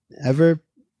had ever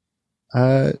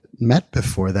met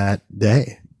before that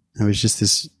day. It was just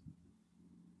this.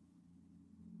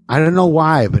 I don't know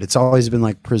why, but it's always been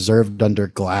like preserved under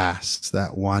glass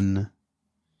that one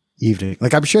evening.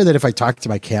 Like, I'm sure that if I talked to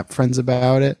my camp friends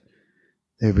about it,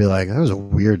 they'd be like, that was a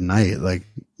weird night. Like,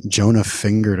 Jonah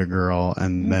fingered a girl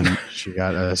and then she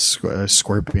got a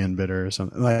scorpion bit her or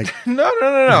something. Like, no.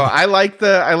 I like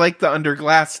the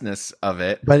underglassness of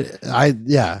it. But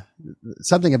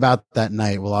something about that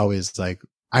night will always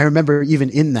I remember even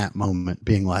in that moment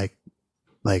being like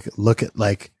look at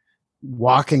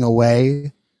walking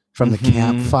away from the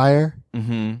campfire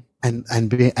and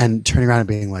turning around and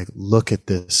being like, look at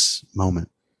this moment,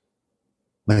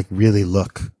 like really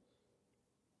look.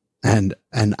 And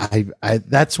I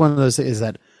that's one of those things, is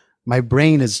that my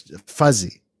brain is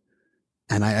fuzzy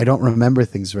and I don't remember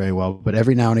things very well, but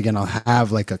every now and again I'll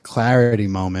have like a clarity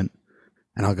moment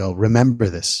and I'll go, remember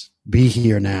this, be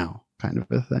here now, kind of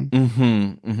a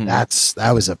thing.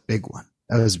 That was a big one.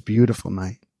 That was a beautiful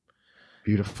night.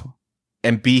 Beautiful.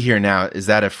 And be here now, is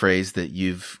that a phrase that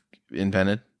you've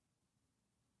invented?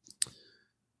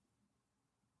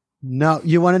 No,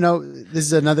 you want to know? This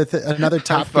is another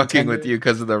top. I'm fucking with you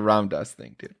because of the Ram Dass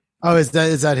thing, dude. Oh, is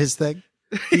that his thing?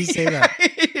 Did you say that?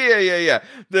 Yeah.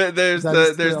 There's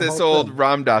this old thing?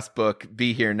 Ram Dass book,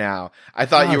 Be Here Now. I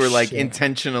thought you were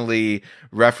intentionally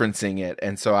referencing it,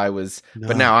 and so I was. No.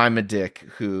 But now I'm a dick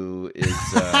who is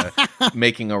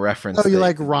making a reference. Oh, you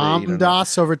like Ram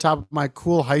Dass over top of my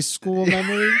cool high school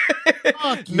memory?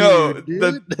 No,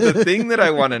 the thing that I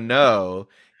want to know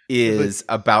is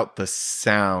about the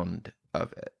sound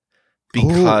of it,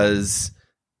 because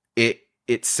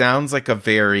it sounds like a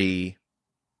very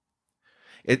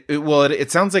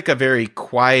it sounds like a very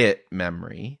quiet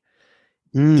memory,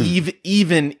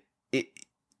 even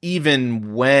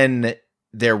when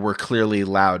there were clearly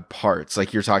loud parts,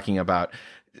 like you're talking about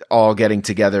all getting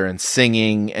together and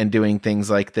singing and doing things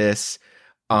like this.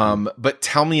 But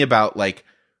tell me about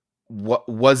what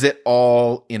was it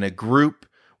all in a group?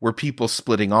 Were people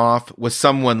splitting off? Was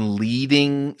someone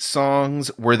leading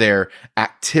songs? Were there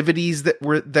activities that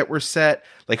were set?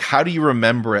 How do you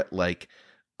remember it?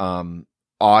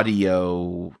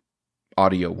 Audio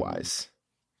wise.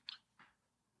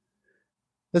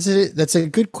 That's a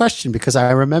good question, because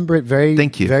I remember it very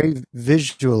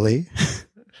visually,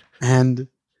 and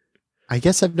I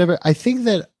guess I think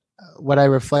that what I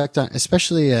reflect on,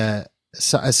 especially as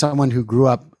someone who grew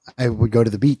up, I would go to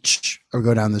the beach or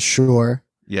go down the shore.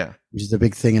 Yeah. Which is a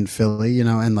big thing in Philly,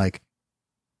 and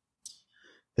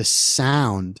the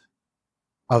sound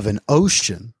of an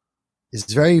ocean is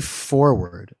very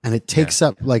forward, and it takes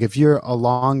up, if you're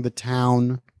along the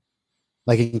town,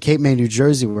 like in Cape May, New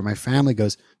Jersey, where my family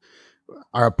goes,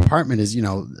 our apartment is,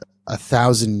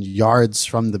 1,000 yards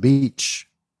from the beach,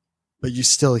 but you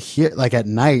still hear, at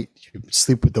night, you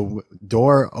sleep with the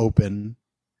door open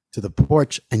to the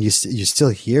porch and you still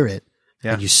hear it.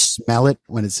 Yeah. And you smell it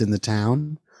when it's in the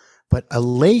town. But a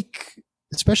lake,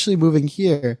 especially moving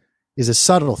here, is a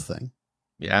subtle thing.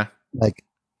 Yeah.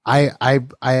 I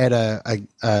had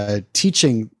a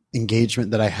teaching engagement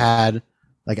that I had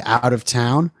out of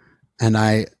town, and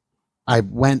I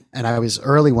went, and I was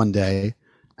early one day,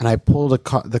 and I pulled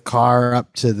the car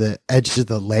up to the edge of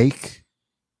the lake,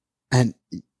 and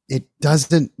it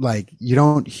doesn't you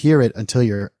don't hear it until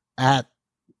you're at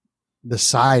the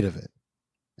side of it,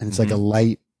 and it's like a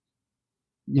light,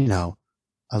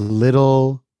 a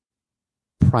little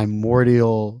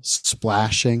primordial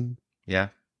splashing. Yeah.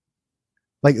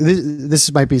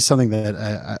 This might be something that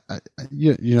I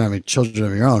mean, children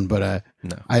of your own, but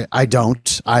no. I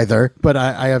don't either. But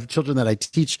I have children that I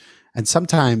teach, and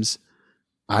sometimes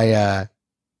they'll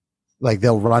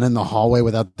run in the hallway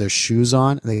without their shoes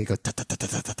on, and they go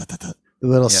the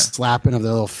little slapping of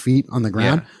the little feet on the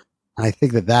ground. Yeah. And I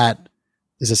think that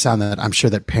is a sound that I'm sure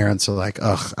that parents are like,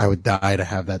 ugh, I would die to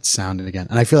have that sound again.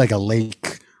 And I feel like a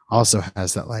lake also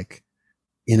has that like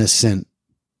innocent,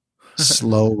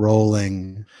 slow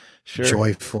rolling,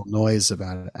 joyful noise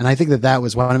about it. And I think that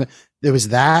was one of it. There was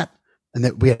that, and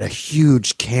that we had a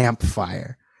huge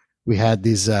campfire. We had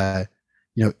these,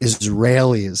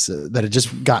 Israelis that had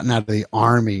just gotten out of the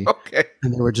army. Okay.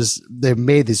 And they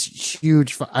made this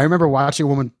huge, I remember watching a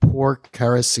woman pour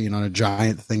kerosene on a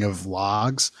giant thing of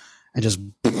logs and just,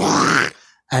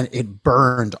 and it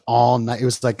burned all night. It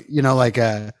was like, like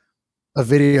a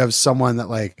video of someone that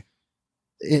like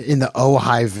in the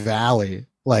Ojai Valley,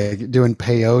 like doing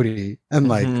peyote and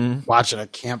like watching a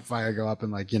campfire go up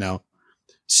and like,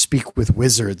 speak with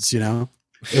wizards, It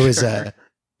was a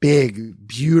big,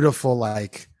 beautiful,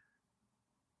 like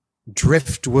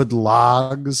driftwood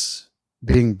logs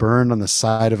being burned on the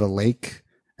side of a lake.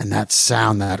 And that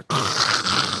sound, that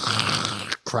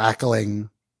crackling.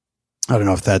 I don't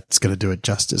know if that's going to do it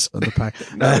justice on the pie.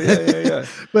 No, yeah.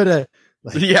 But,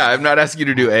 I'm not asking you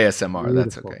to do ASMR. Beautiful.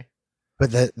 That's okay.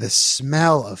 But the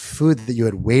smell of food that you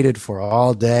had waited for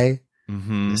all day,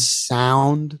 the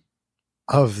sound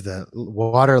of the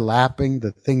water lapping,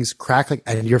 the things crackling,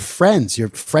 and your friends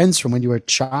from when you were a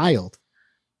child,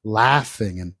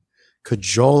 laughing and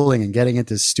cajoling and getting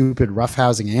into stupid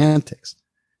roughhousing antics.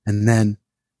 And then,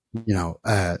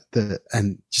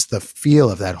 just the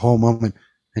feel of that whole moment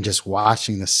and just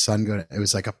watching the sun go down. It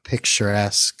was like a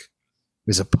picturesque, it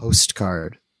was a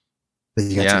postcard that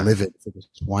you got to live it for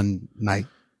just one night.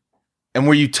 And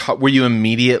were you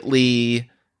immediately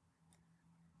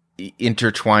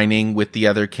intertwining with the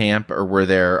other camp, or were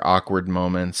there awkward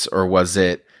moments, or was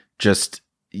it just,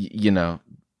 you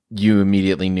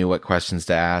immediately knew what questions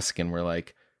to ask and were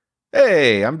like,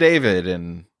 hey, I'm David,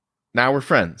 and now we're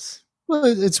friends? Well,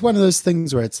 it's one of those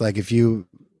things where it's like, if you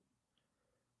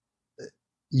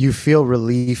feel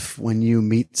relief when you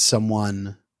meet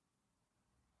someone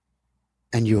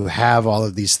and you have all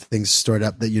of these things stored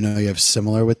up that you have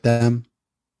similar with them.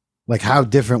 Like, how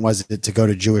different was it to go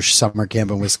to Jewish summer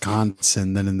camp in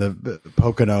Wisconsin than in the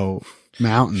Pocono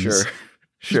Mountains?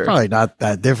 Sure. It's probably not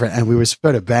that different. And we were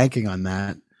sort of banking on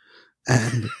that.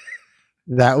 And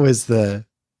that was the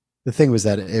thing, was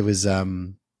that it was, I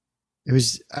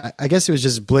guess it was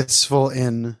just blissful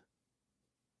in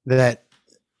that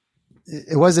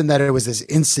it wasn't that it was this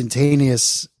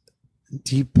instantaneous,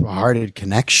 deep-hearted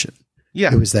connection.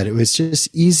 Yeah. It was that it was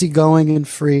just easygoing and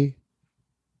free,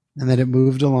 and that it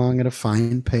moved along at a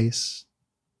fine pace,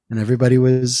 and everybody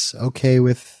was okay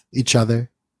with each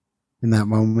other in that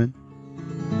moment.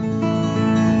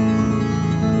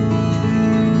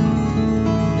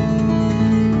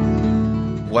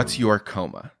 What's your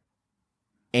coma?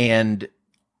 And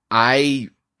I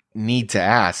need to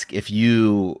ask if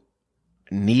you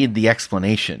need the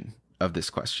explanation of this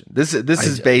question. This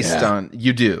is based on,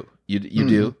 you do. You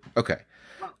do? Okay.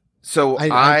 So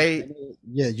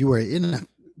you were in a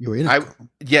coma.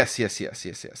 Yes.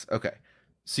 Okay.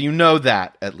 So you know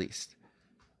that, at least.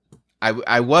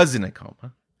 I was in a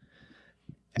coma.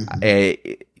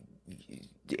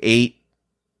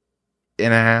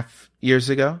 8.5 years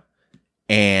ago.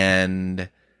 And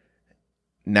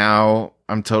now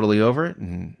I'm totally over it,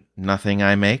 and nothing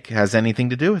I make has anything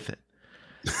to do with it.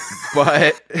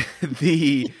 But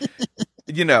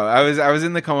I was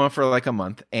in the coma for like a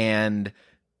month, and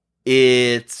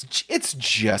it's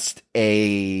just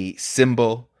a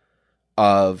symbol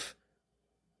of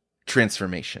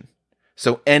transformation.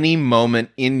 So any moment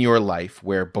in your life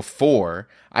where before,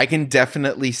 I can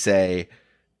definitely say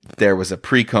there was a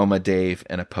pre-coma Dave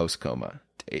and a post-coma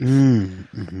Dave.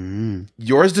 Mm-hmm.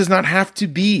 Yours does not have to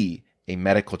be a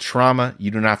medical trauma. You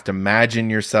do not have to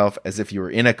imagine yourself as if you were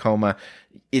in a coma.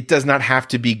 It does not have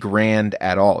to be grand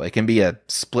at all. It can be a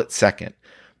split second,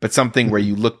 but something where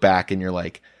you look back and you're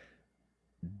like,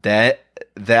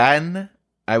 then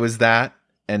I was that,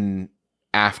 and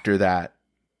after that,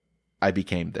 I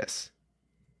became this.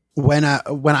 When I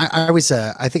was,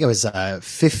 I think I was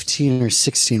 15 or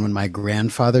 16 when my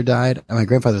grandfather died. And my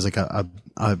grandfather was like a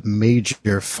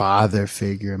major father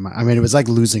figure. It was like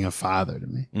losing a father to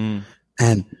me. Mm.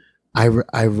 And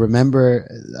I remember,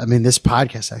 this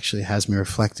podcast actually has me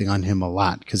reflecting on him a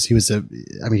lot, because he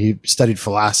studied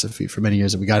philosophy for many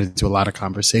years, and we got into a lot of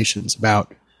conversations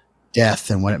about death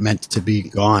and what it meant to be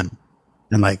gone,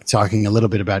 and like talking a little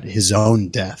bit about his own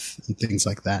death and things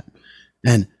like that.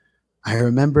 And I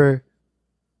remember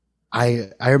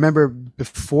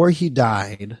before he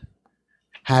died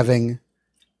having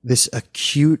this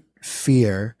acute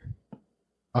fear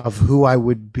of who I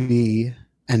would be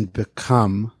and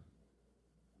become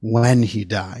when he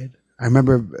died. I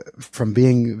remember from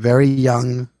being very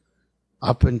young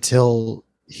up until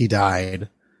he died,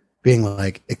 being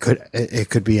like, it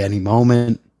could be any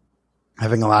moment,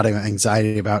 having a lot of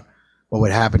anxiety about what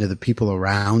would happen to the people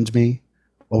around me.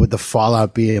 What would the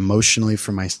fallout be emotionally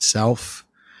for myself?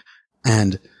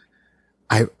 And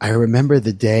I remember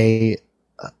the day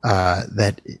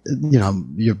that, you know,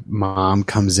 your mom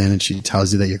comes in and she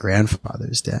tells you that your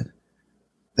grandfather's dead.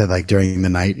 That like during the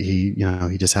night, he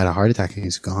just had a heart attack and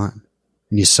he's gone.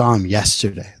 And you saw him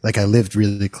yesterday. Like I lived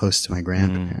really close to my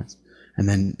grandparents.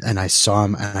 And I saw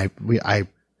him and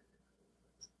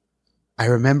I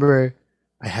remember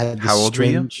I had this How old were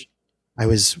you? I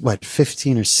was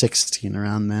 15 or 16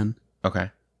 around then.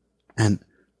 Okay. And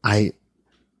I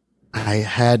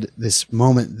had this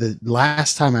moment. The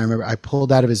last time I remember, I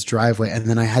pulled out of his driveway and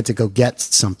then I had to go get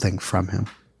something from him.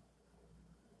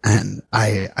 And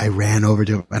I ran over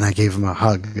to him and I gave him a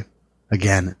hug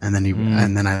again. And then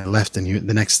and then I left and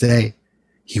the next day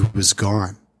he was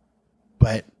gone.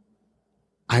 But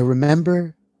I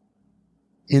remember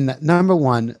in that, number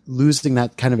one, losing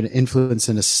that kind of an influence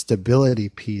and a stability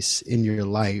piece in your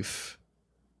life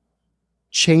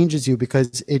changes you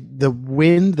because the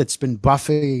wind that's been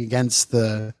buffing against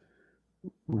the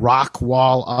rock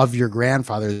wall of your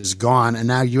grandfather is gone, and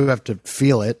now you have to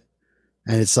feel it.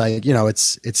 And it's like, you know,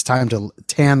 it's time to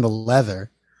tan the leather.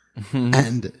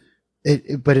 And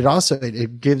but it also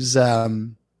gives, I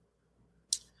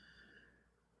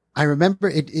remember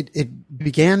it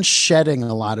began shedding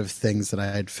a lot of things that I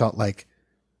had felt like.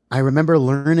 I remember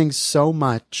learning so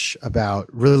much about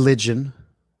religion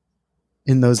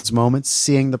in those moments,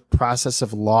 seeing the process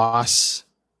of loss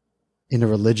in a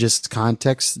religious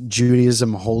context,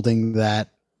 Judaism holding that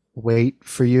weight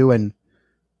for you and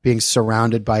being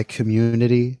surrounded by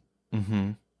community,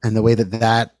 and the way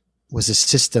that was a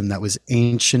system that was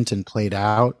ancient and played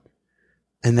out.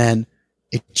 And then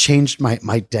it changed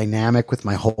my dynamic with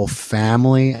my whole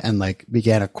family and like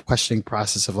began a questioning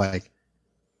process of like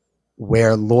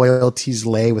where loyalties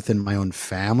lay within my own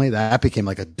family. That became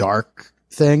like a dark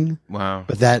thing. Wow.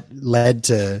 But that led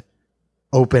to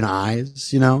open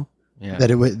eyes, you know,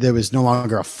 that there was no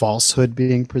longer a falsehood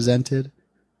being presented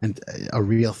and a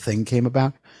real thing came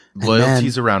about.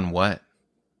 Loyalties around what?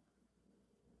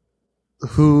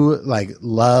 Who like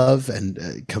love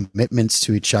and commitments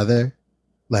to each other.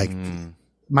 Like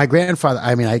my grandfather,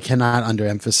 I mean, I cannot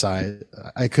underemphasize,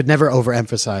 I could never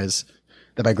overemphasize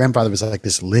that my grandfather was like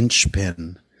this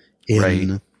linchpin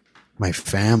in my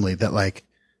family that like,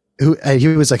 he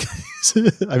was like,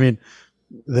 I mean,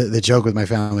 the joke with my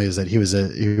family is that he was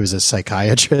a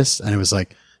psychiatrist, and it was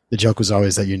like, the joke was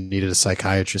always that you needed a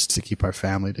psychiatrist to keep our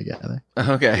family together.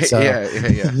 Okay. So,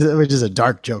 yeah. Which is a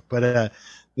dark joke, but,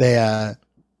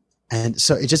 and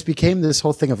so it just became this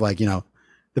whole thing of like, you know,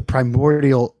 the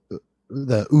primordial,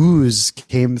 the ooze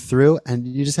came through and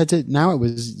you just had to, now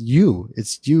it's you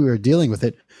who are dealing with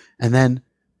it. And then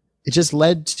it just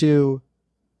led to,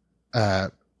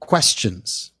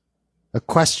 questions, a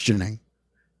questioning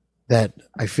that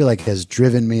I feel like has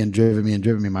driven me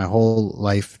my whole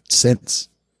life since,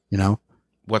 you know.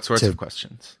 What sorts of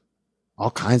questions?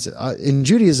 All kinds of, in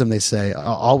Judaism, they say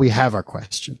all we have are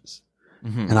questions.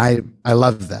 And I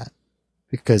love that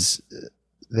because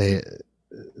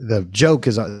the joke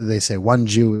is they say one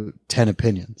Jew, 10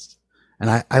 opinions. And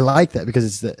I like that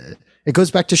because it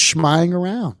goes back to Shmying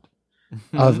around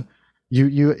of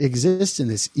you exist in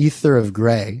this ether of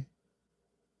gray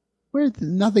where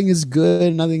nothing is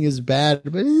good, nothing is bad,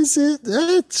 but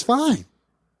it's fine.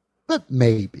 But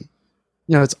maybe,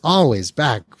 you know, it's always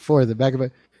back for the back of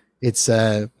it. It's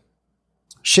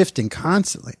shifting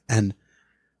constantly. And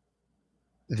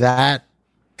that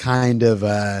kind of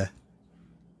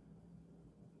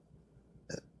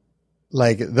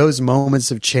like those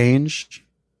moments of change,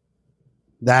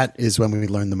 that is when we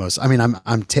learn the most. I mean,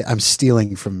 I'm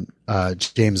stealing from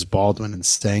James Baldwin and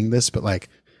saying this, but like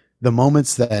the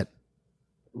moments that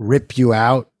rip you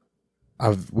out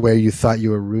of where you thought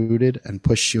you were rooted and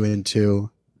push you into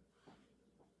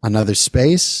another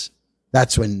space,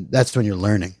 that's when you're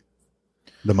learning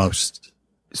the most.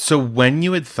 So when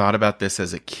you had thought about this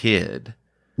as a kid,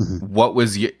 what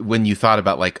was when you thought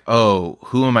about like, oh,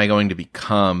 who am I going to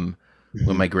become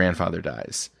when my grandfather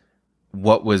dies?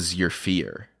 What was your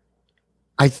fear?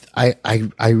 I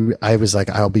was like,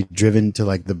 I'll be driven to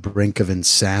like the brink of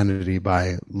insanity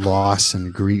by loss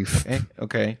and grief.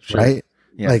 Okay. Sure. Right.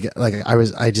 Yeah. Like I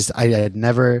had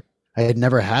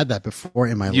never had that before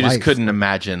in my life. You just couldn't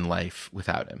imagine life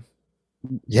without him.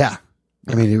 Yeah.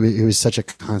 I mean, it was such a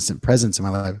constant presence in my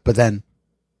life, but then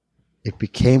it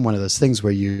became one of those things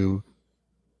where you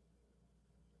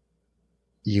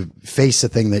you face a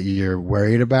thing that you're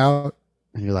worried about,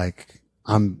 and you're like,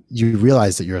 you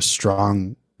realize that you're a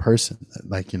strong person, that,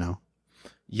 like,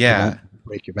 Yeah. it won't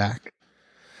break your back.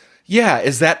 Yeah.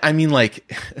 Is that, I mean,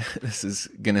 like, this is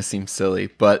going to seem silly,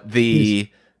 but the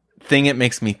thing it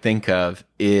makes me think of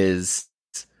is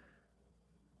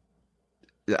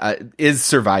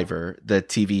Survivor, the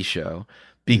TV show,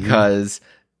 because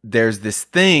there's this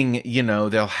thing,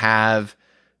 they'll have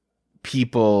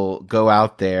people go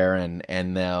out there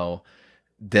and they'll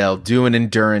do an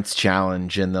endurance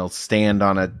challenge, and they'll stand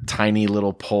on a tiny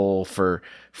little pole for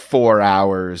 4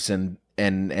 hours, and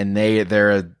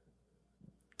they're a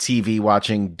TV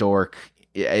watching dork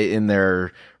in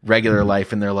their regular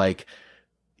life, and they're like,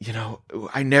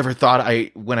 I never thought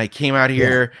when I came out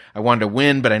here, I wanted to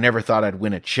win, but I never thought I'd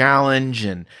win a challenge.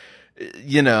 And,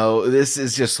 this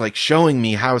is just like showing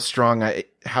me how strong I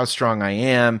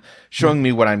am, showing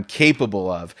me what I'm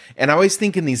capable of. And I always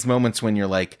think in these moments when you're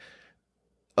like,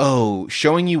 oh,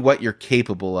 showing you what you're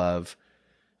capable of,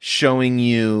 showing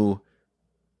you,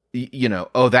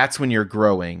 oh, that's when you're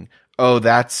growing. Oh,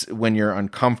 that's when you're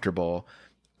uncomfortable.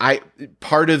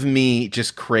 Part of me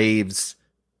just craves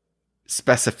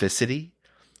specificity.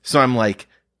 So I'm like,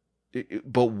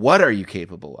 but what are you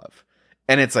capable of?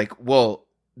 And it's like, well,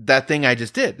 that thing I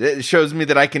just did, it shows me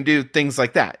that I can do things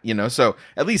like that, so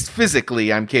at least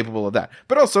physically I'm capable of that.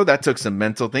 But also that took some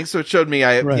mental things. So it showed me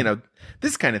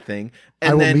this kind of thing.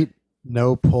 And I will meet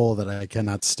no pole that I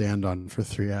cannot stand on for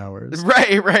 3 hours.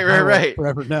 Right.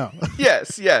 Forever no.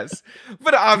 Yes.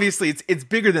 But obviously it's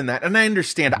bigger than that. And I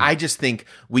understand. I just think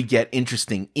we get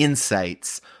interesting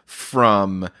insights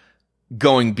from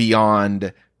going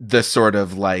beyond the sort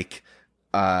of like,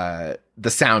 the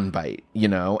soundbite,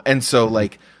 And so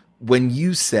like when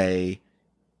you say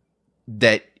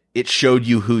that it showed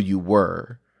you who you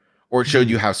were, or it showed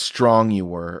you how strong you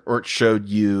were, or it showed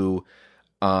you,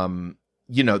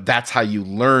 that's how you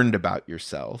learned about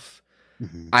yourself.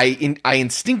 I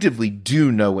instinctively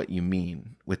do know what you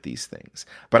mean with these things,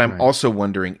 but I'm also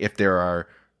wondering if there are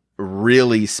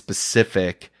really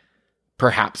specific,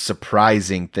 perhaps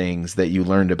surprising things that you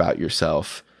learned about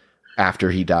yourself after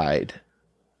he died.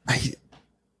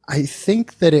 I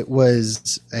think that it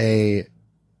was a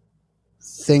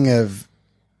thing of,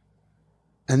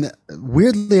 and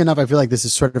weirdly enough, I feel like this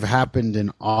has sort of happened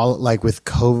in all, like with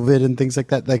COVID and things like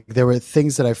that. Like there were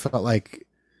things that I felt like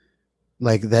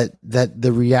that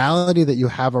the reality that you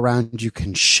have around you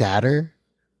can shatter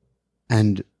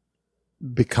and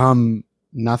become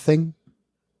nothing.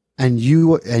 And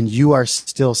you are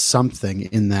still something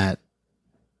in that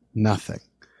nothing.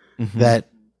 That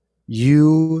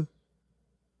you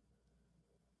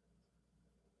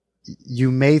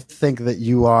may think that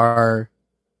you are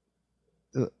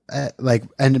like,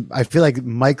 and I feel like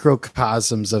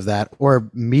microcosms of that, or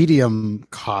medium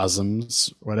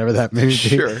cosms, whatever that may be.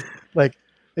 Sure. Like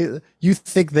you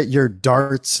think that your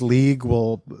darts league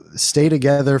will stay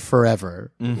together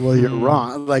forever. Well, you're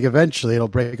wrong. Like eventually it'll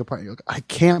break apart. You're like, I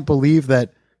can't believe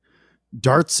that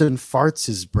darts and farts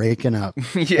is breaking up.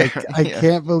 I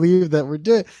can't believe that we're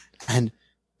doing, and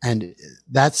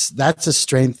that's a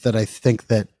strength that I think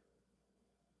that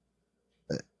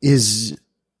is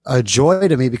a joy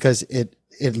to me, because it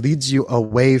leads you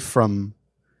away from,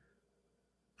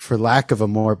 for lack of a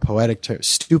more poetic term,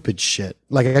 stupid shit.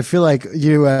 Like I feel like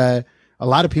a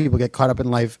lot of people get caught up in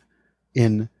life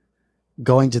in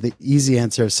going to the easy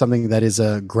answer of something that is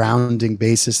a grounding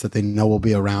basis that they know will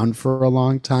be around for a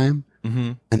long time.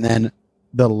 And then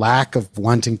the lack of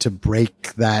wanting to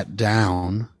break that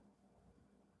down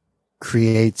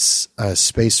creates a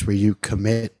space where you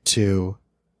commit to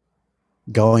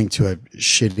going to a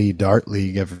shitty dart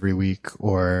league every week,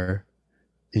 or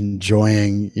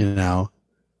enjoying,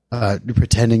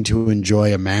 pretending to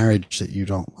enjoy a marriage that you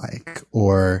don't like,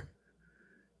 or,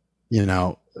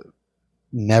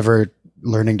 never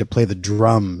learning to play the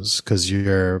drums because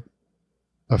you're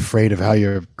afraid of how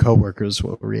your coworkers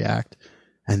will react.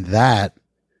 And that,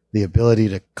 the ability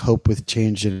to cope with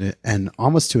change and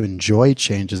almost to enjoy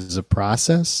change as a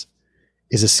process,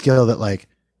 is a skill that, like,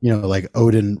 like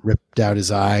Odin ripped out his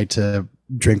eye to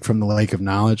drink from the lake of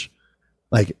knowledge.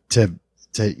 Like to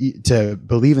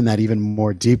believe in that even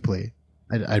more deeply,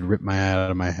 I'd rip my eye out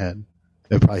of my head.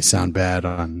 It would probably sound bad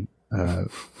on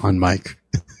mic.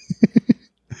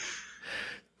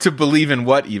 To believe in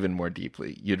what even more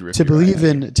deeply? You'd rip to believe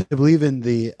in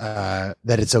the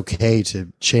that it's okay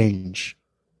to change,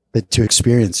 that to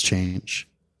experience change.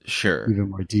 Sure. Even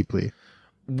more deeply.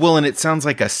 Well, and it sounds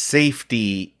like a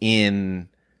safety in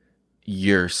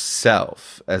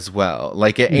yourself as well,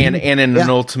 like and an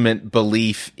ultimate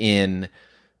belief in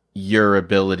your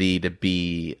ability to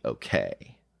be okay.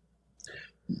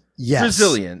 Yes.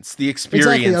 Resilience, the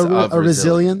experience exactly, of a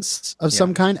resilience of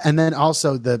some kind, and then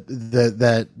also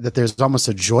that there's almost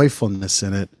a joyfulness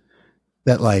in it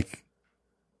that like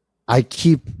I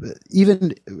keep,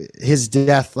 even his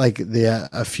death, like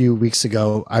a few weeks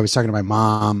ago, I was talking to my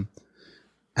mom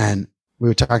and we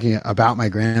were talking about my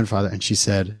grandfather, and she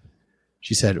said,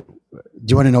 do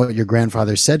you want to know what your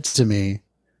grandfather said to me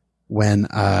when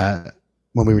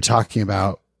we were talking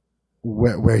about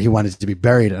where he wanted to be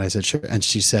buried? And I said, sure. And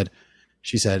he said,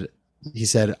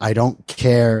 I don't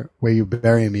care where you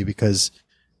bury me, because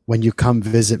when you come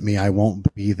visit me, I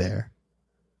won't be there.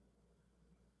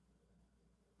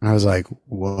 And I was like,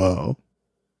 whoa.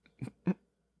 And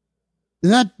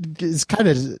that is kind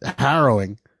of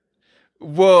harrowing.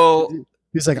 Well,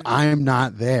 he's like, I'm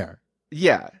not there.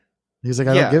 Yeah. He's like,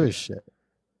 I don't give a shit.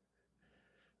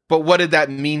 But what did that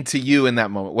mean to you in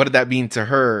that moment? What did that mean to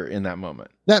her in that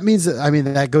moment? That means that, I mean,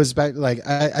 that goes back, like,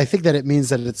 I think that it means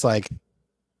that it's like,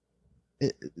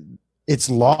 it's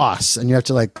loss, and you have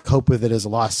to like cope with it as a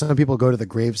loss. Some people go to the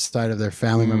graveside of their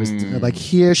family members, like,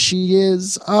 here she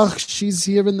is. Oh, she's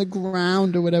here in the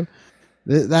ground or whatever.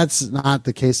 That's not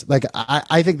the case. Like,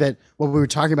 I think that what we were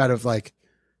talking about of like,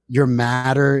 your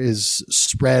matter is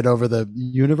spread over the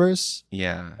universe.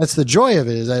 Yeah. That's the joy of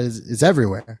it, is that it's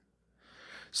everywhere.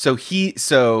 So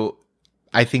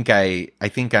I think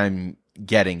I'm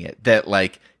getting it, that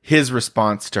like his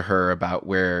response to her about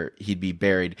where he'd be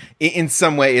buried, in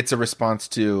some way it's a response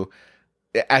to,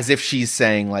 as if she's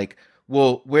saying like,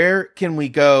 well, where can we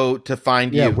go to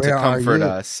find you to comfort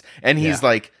us? And he's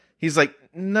like,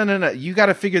 no, you got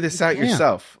to figure this out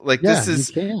yourself. Like, this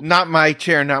is not my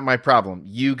chair, not my problem.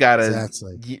 You got to,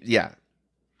 exactly.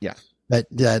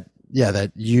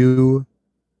 That you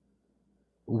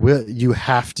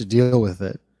have to deal with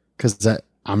it, because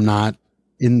I'm not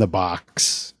in the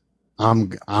box. I'm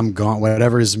gone.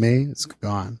 Whatever is me, it's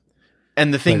gone.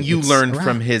 And the thing you learned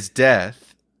from his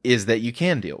death is that you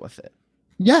can deal with it.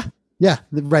 Yeah.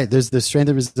 Right. There's the strength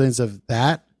and resilience of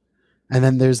that, and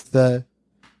then there's the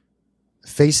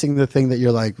facing the thing that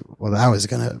you're like, well, that was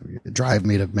gonna drive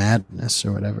me to madness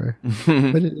or whatever.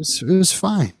 But it was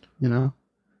fine, you know.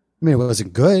 I mean, it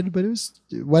wasn't good, but it was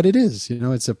what it is. You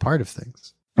know, it's a part of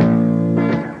things.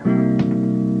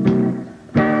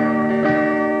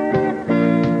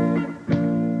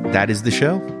 That is the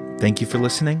show. Thank you for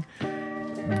listening.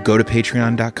 Go to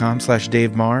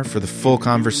patreon.com/Dave Marr for the full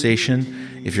conversation.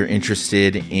 If you're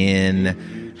interested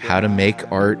in how to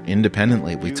make art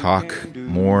independently, we talk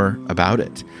more about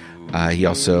it. He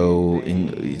also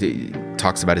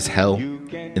talks about his hell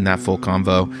in that full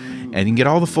convo. And you can get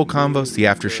all the full convos, the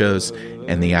after shows,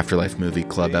 and the Afterlife Movie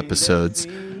Club episodes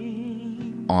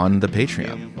on the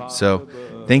Patreon. So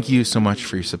thank you so much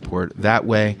for your support that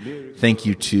way. Thank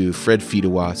you to Fred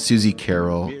Fidewa, Susie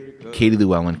Carroll, Katie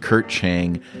Llewellyn, Kurt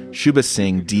Chang, Shubha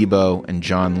Singh, Debo, and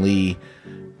John Lee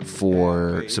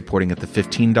for supporting at the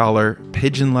 $15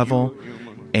 pigeon level.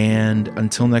 And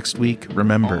until next week,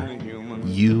 remember,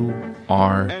 you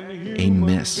are a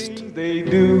mist. They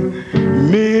do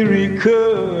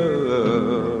miracles.